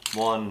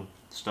one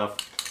stuff.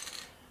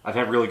 I've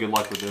had really good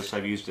luck with this.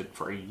 I've used it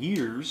for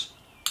years.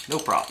 No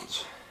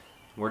problems.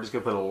 We're just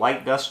going to put a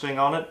light dusting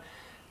on it,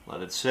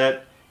 let it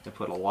set, and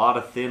put a lot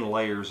of thin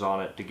layers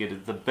on it to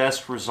get the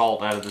best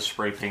result out of the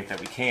spray paint that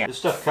we can. This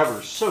stuff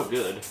covers so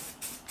good.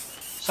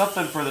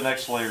 Something for the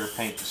next layer of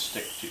paint to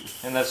stick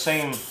to. And that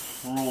same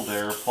rule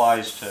there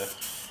applies to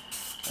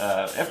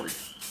every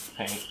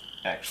paint,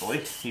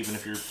 actually, even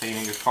if you're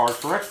painting a car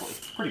correctly.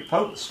 Pretty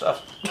potent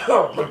stuff.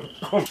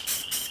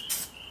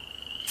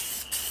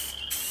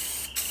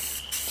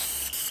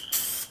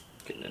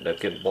 End up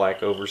getting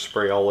black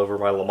overspray all over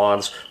my Le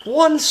Mans.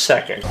 1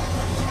 second.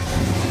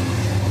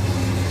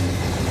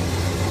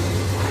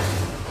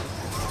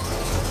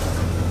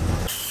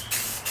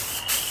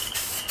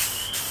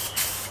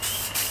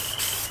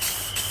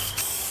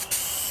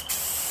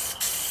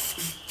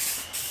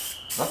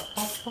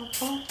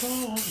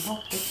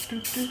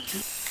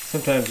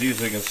 Sometimes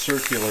using a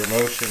circular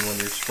motion when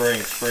you're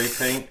spraying spray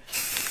paint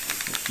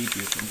will keep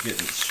you from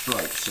getting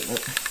stripes in it.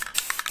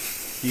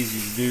 It's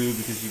easy to do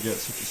because you've got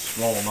such a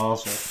small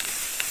nozzle.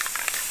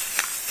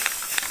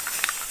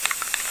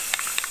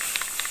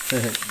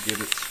 Get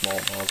it, small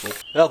nozzle.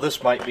 Well,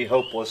 this might be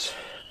hopeless,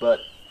 but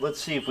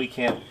let's see if we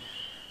can't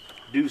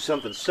do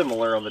something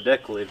similar on the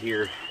deck lid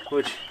here,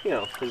 which, you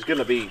know, is going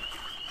to be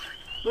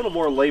a little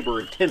more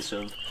labor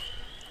intensive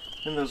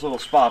than those little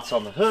spots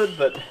on the hood,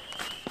 but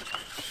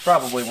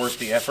probably worth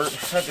the effort.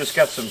 I've just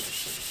got some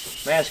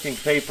masking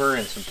paper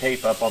and some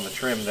tape up on the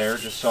trim there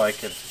just so I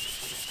could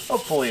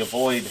hopefully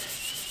avoid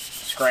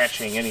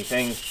scratching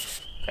anything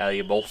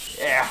valuable.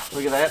 Yeah,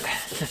 look at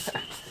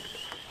that.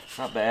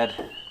 Not bad,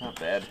 not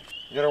bad.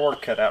 We got our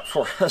work cut out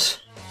for us.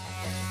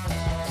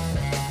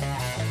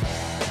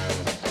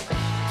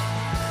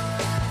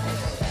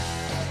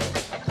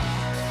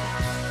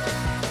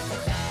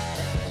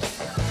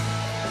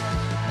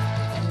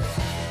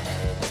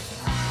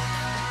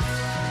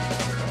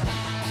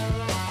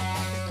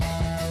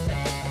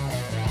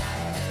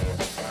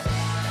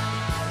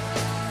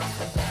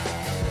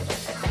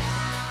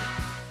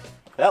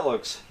 That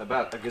looks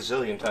about a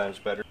gazillion times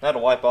better. Now to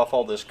wipe off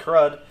all this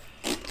crud,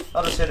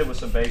 I'll just hit it with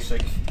some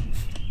basic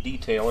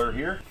detailer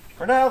here.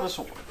 For now, this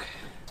will work.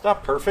 It's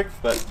not perfect,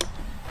 but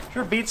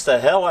sure beats the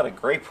hell out of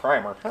gray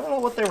primer. I don't know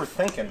what they were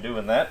thinking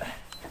doing that.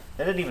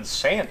 They didn't even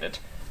sand it.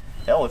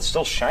 Hell, it's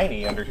still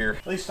shiny under here.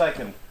 At least I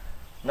can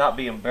not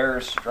be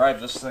embarrassed to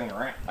drive this thing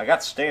around. I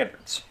got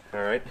standards,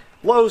 alright?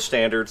 Low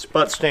standards,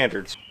 but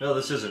standards. Well,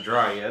 this isn't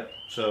dry yet,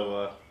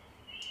 so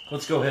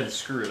let's go ahead and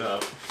screw it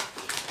up.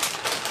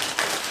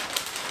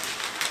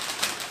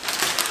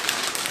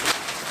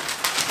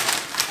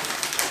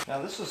 Now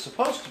this is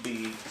supposed to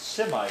be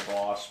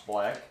semi-gloss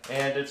black,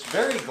 and it's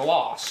very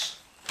gloss,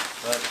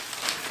 but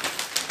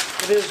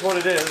it is what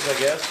it is, I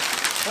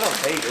guess. I don't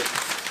hate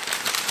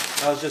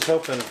it. I was just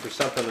hoping for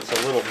something that's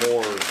a little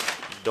more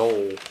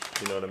dull,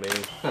 you know what I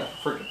mean?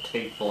 Freaking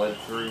tape bled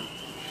through.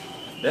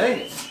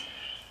 Dang it.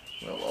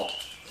 Oh well.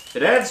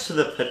 It adds to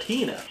the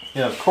patina.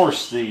 You know, of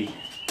course, the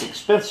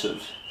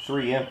expensive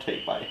 3M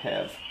tape I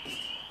have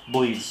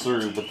bleeds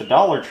through, but the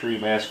Dollar Tree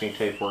masking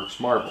tape works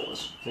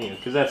marvelous. You know,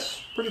 because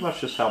that's pretty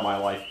much just how my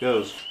life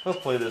goes.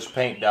 Hopefully this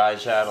paint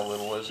dies out a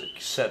little as it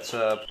sets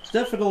up. It's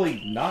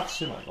definitely not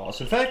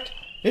semi-gloss. In fact,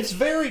 it's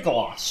very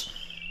gloss.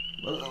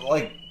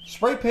 Like,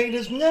 spray paint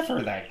is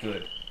never that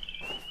good.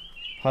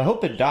 I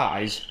hope it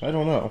dies. I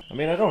don't know. I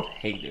mean, I don't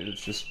hate it.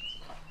 It's just,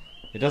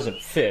 it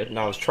doesn't fit, and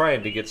I was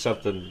trying to get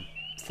something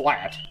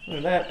flat. Other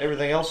than that,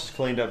 everything else is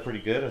cleaned up pretty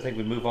good. I think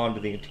we move on to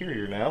the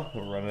interior now.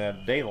 We're running out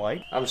of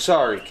daylight. I'm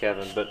sorry,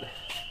 Kevin, but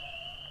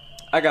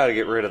I gotta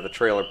get rid of the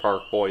Trailer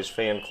Park Boys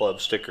fan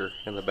club sticker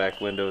in the back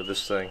window of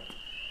this thing.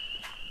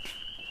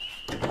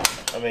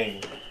 I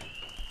mean,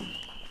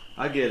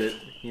 I get it.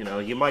 You know,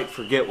 you might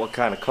forget what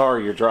kind of car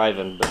you're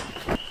driving, but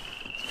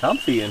it's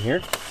comfy in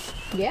here.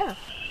 Yeah.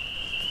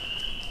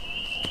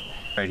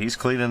 Alright, he's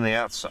cleaning the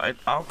outside.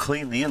 I'll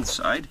clean the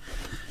inside.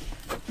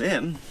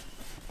 Then,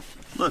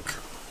 look,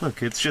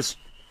 it's just,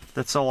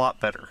 that's a lot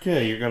better.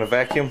 Okay, you're gonna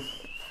vacuum?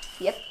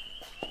 Yep.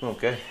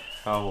 Okay,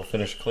 I will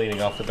finish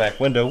cleaning off the back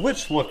window,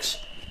 which looks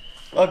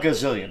a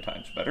gazillion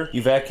times better.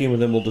 You vacuum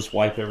and then we'll just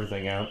wipe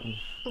everything out.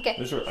 Okay. I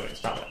mean,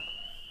 it's not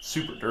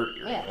super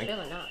dirty or Yeah, anything. it's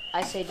really not.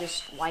 I say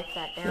just wipe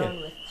that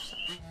down with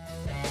something.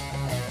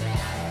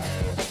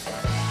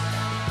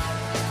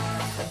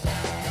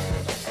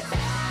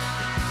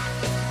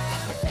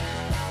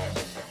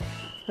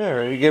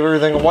 Alright, you give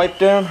everything a wipe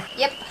down?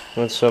 Yep.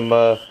 With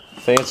some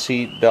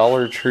fancy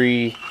Dollar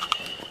Tree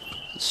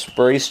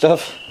spray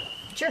stuff?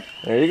 Sure.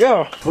 There you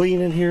go.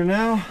 Clean in here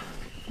now.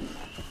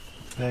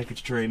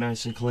 Package tray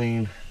nice and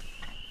clean.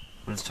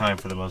 But it's time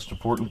for the most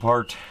important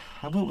part.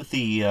 I went with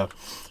the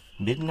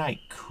Midnight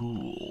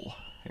Cool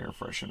air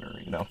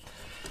freshener, you know.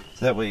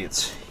 So that way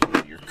it's, you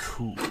know, you're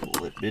cool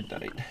at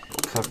midnight.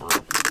 Cover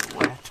up the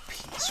rat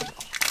piece.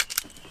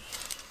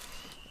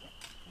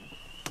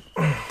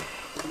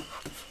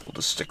 We'll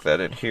just stick that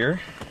in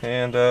here,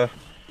 and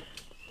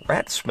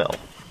rat smell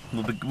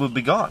will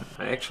be gone.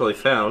 I actually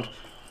found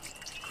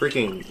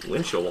freaking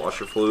windshield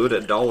washer fluid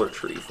at Dollar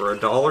Tree for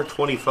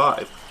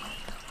 $1.25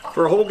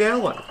 for a whole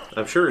gallon.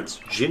 I'm sure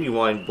it's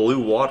genuine blue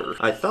water.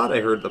 I thought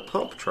I heard the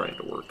pump trying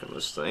to work on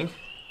this thing.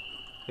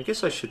 I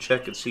guess I should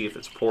check and see if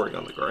it's pouring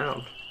on the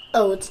ground.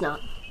 Oh, it's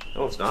not.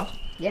 Oh, it's not?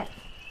 Yeah.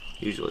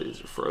 Usually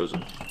these are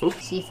frozen. Oop.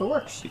 See if it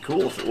works. Be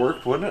cool if it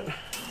worked, wouldn't it?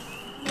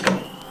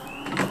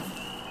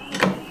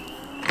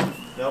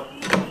 Nope.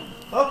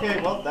 Okay,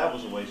 well, that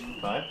was a waste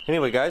of time.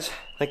 Anyway, guys,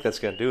 I think that's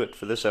going to do it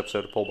for this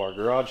episode of Pole Bar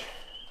Garage.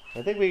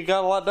 I think we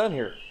got a lot done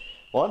here.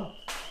 One,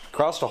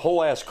 crossed a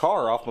whole ass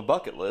car off my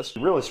bucket list.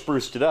 Really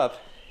spruced it up,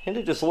 and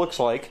it just looks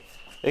like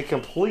a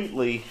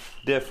completely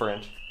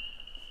different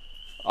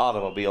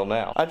automobile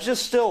now. I'm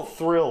just still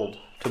thrilled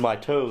to my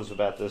toes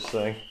about this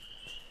thing.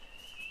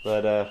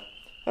 But, I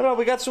don't know,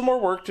 we got some more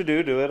work to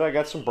do to it. I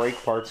got some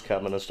brake parts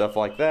coming and stuff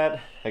like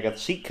that. I got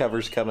seat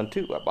covers coming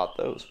too. I bought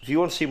those. If you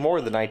want to see more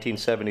of the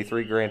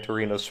 1973 Gran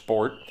Torino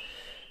Sport,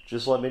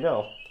 just let me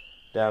know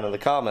down in the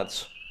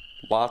comments.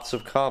 Lots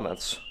of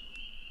comments.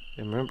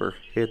 And remember,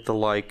 hit the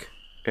like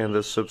and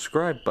the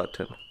subscribe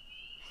button.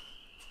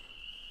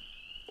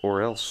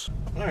 Or else.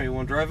 Alright, you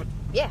want to drive it?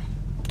 Yeah.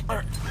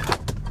 Alright.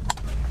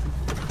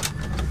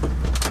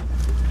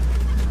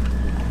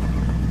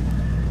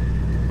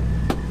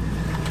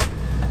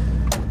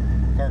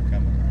 Car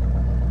coming.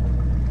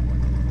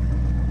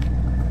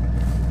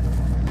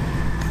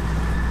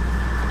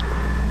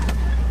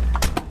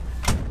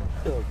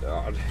 Oh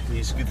God. Can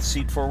you scoot the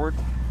seat forward?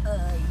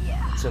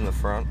 Yeah. It's in the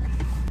front.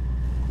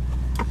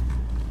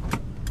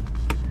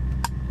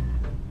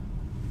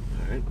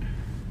 Alright.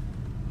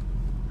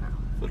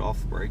 Foot off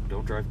the brake.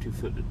 Don't drive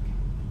two-footed.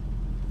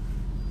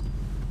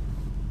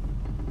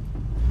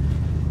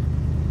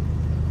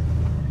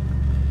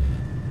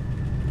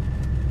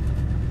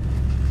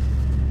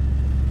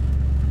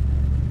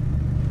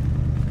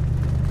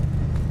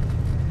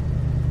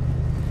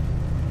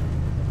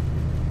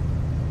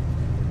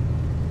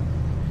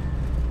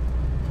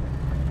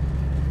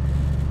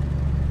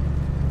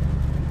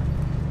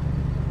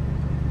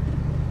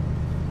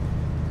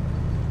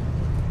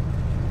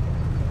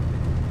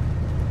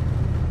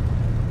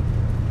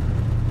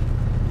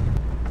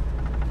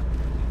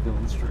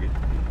 Going straight.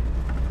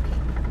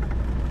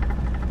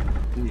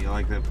 You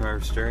like that power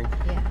steering?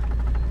 Yeah.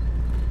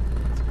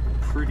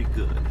 Pretty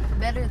good.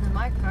 Better than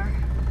my car.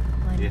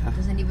 Mine Yeah.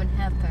 doesn't even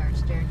have power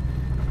steering.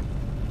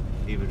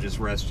 Even just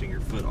resting your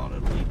foot on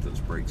it will eat those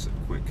brakes up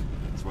quick.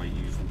 That's why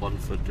you use one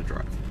foot to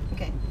drive.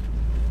 Okay.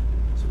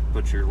 So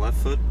put your left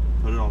foot,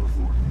 put it on the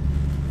floor.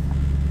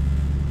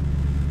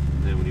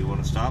 Then when you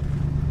want to stop,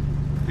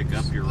 pick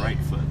up your right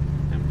foot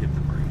and hit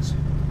the brakes.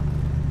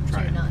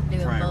 Try you're it. not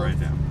doing Try both. it right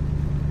now.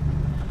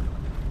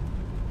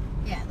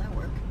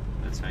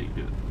 how you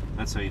do it.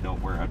 That's how you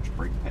don't wear out your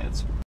brake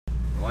pads.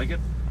 You like it?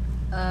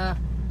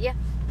 Yeah.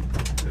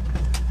 Good.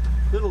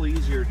 A little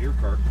easier in your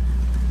car.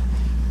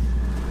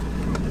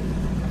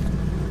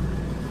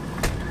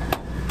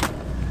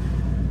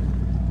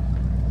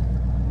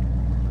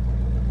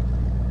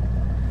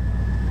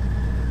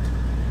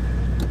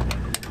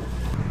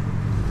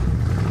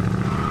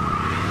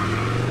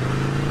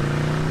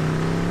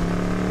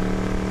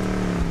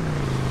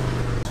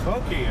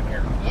 Funky in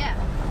here. Yeah.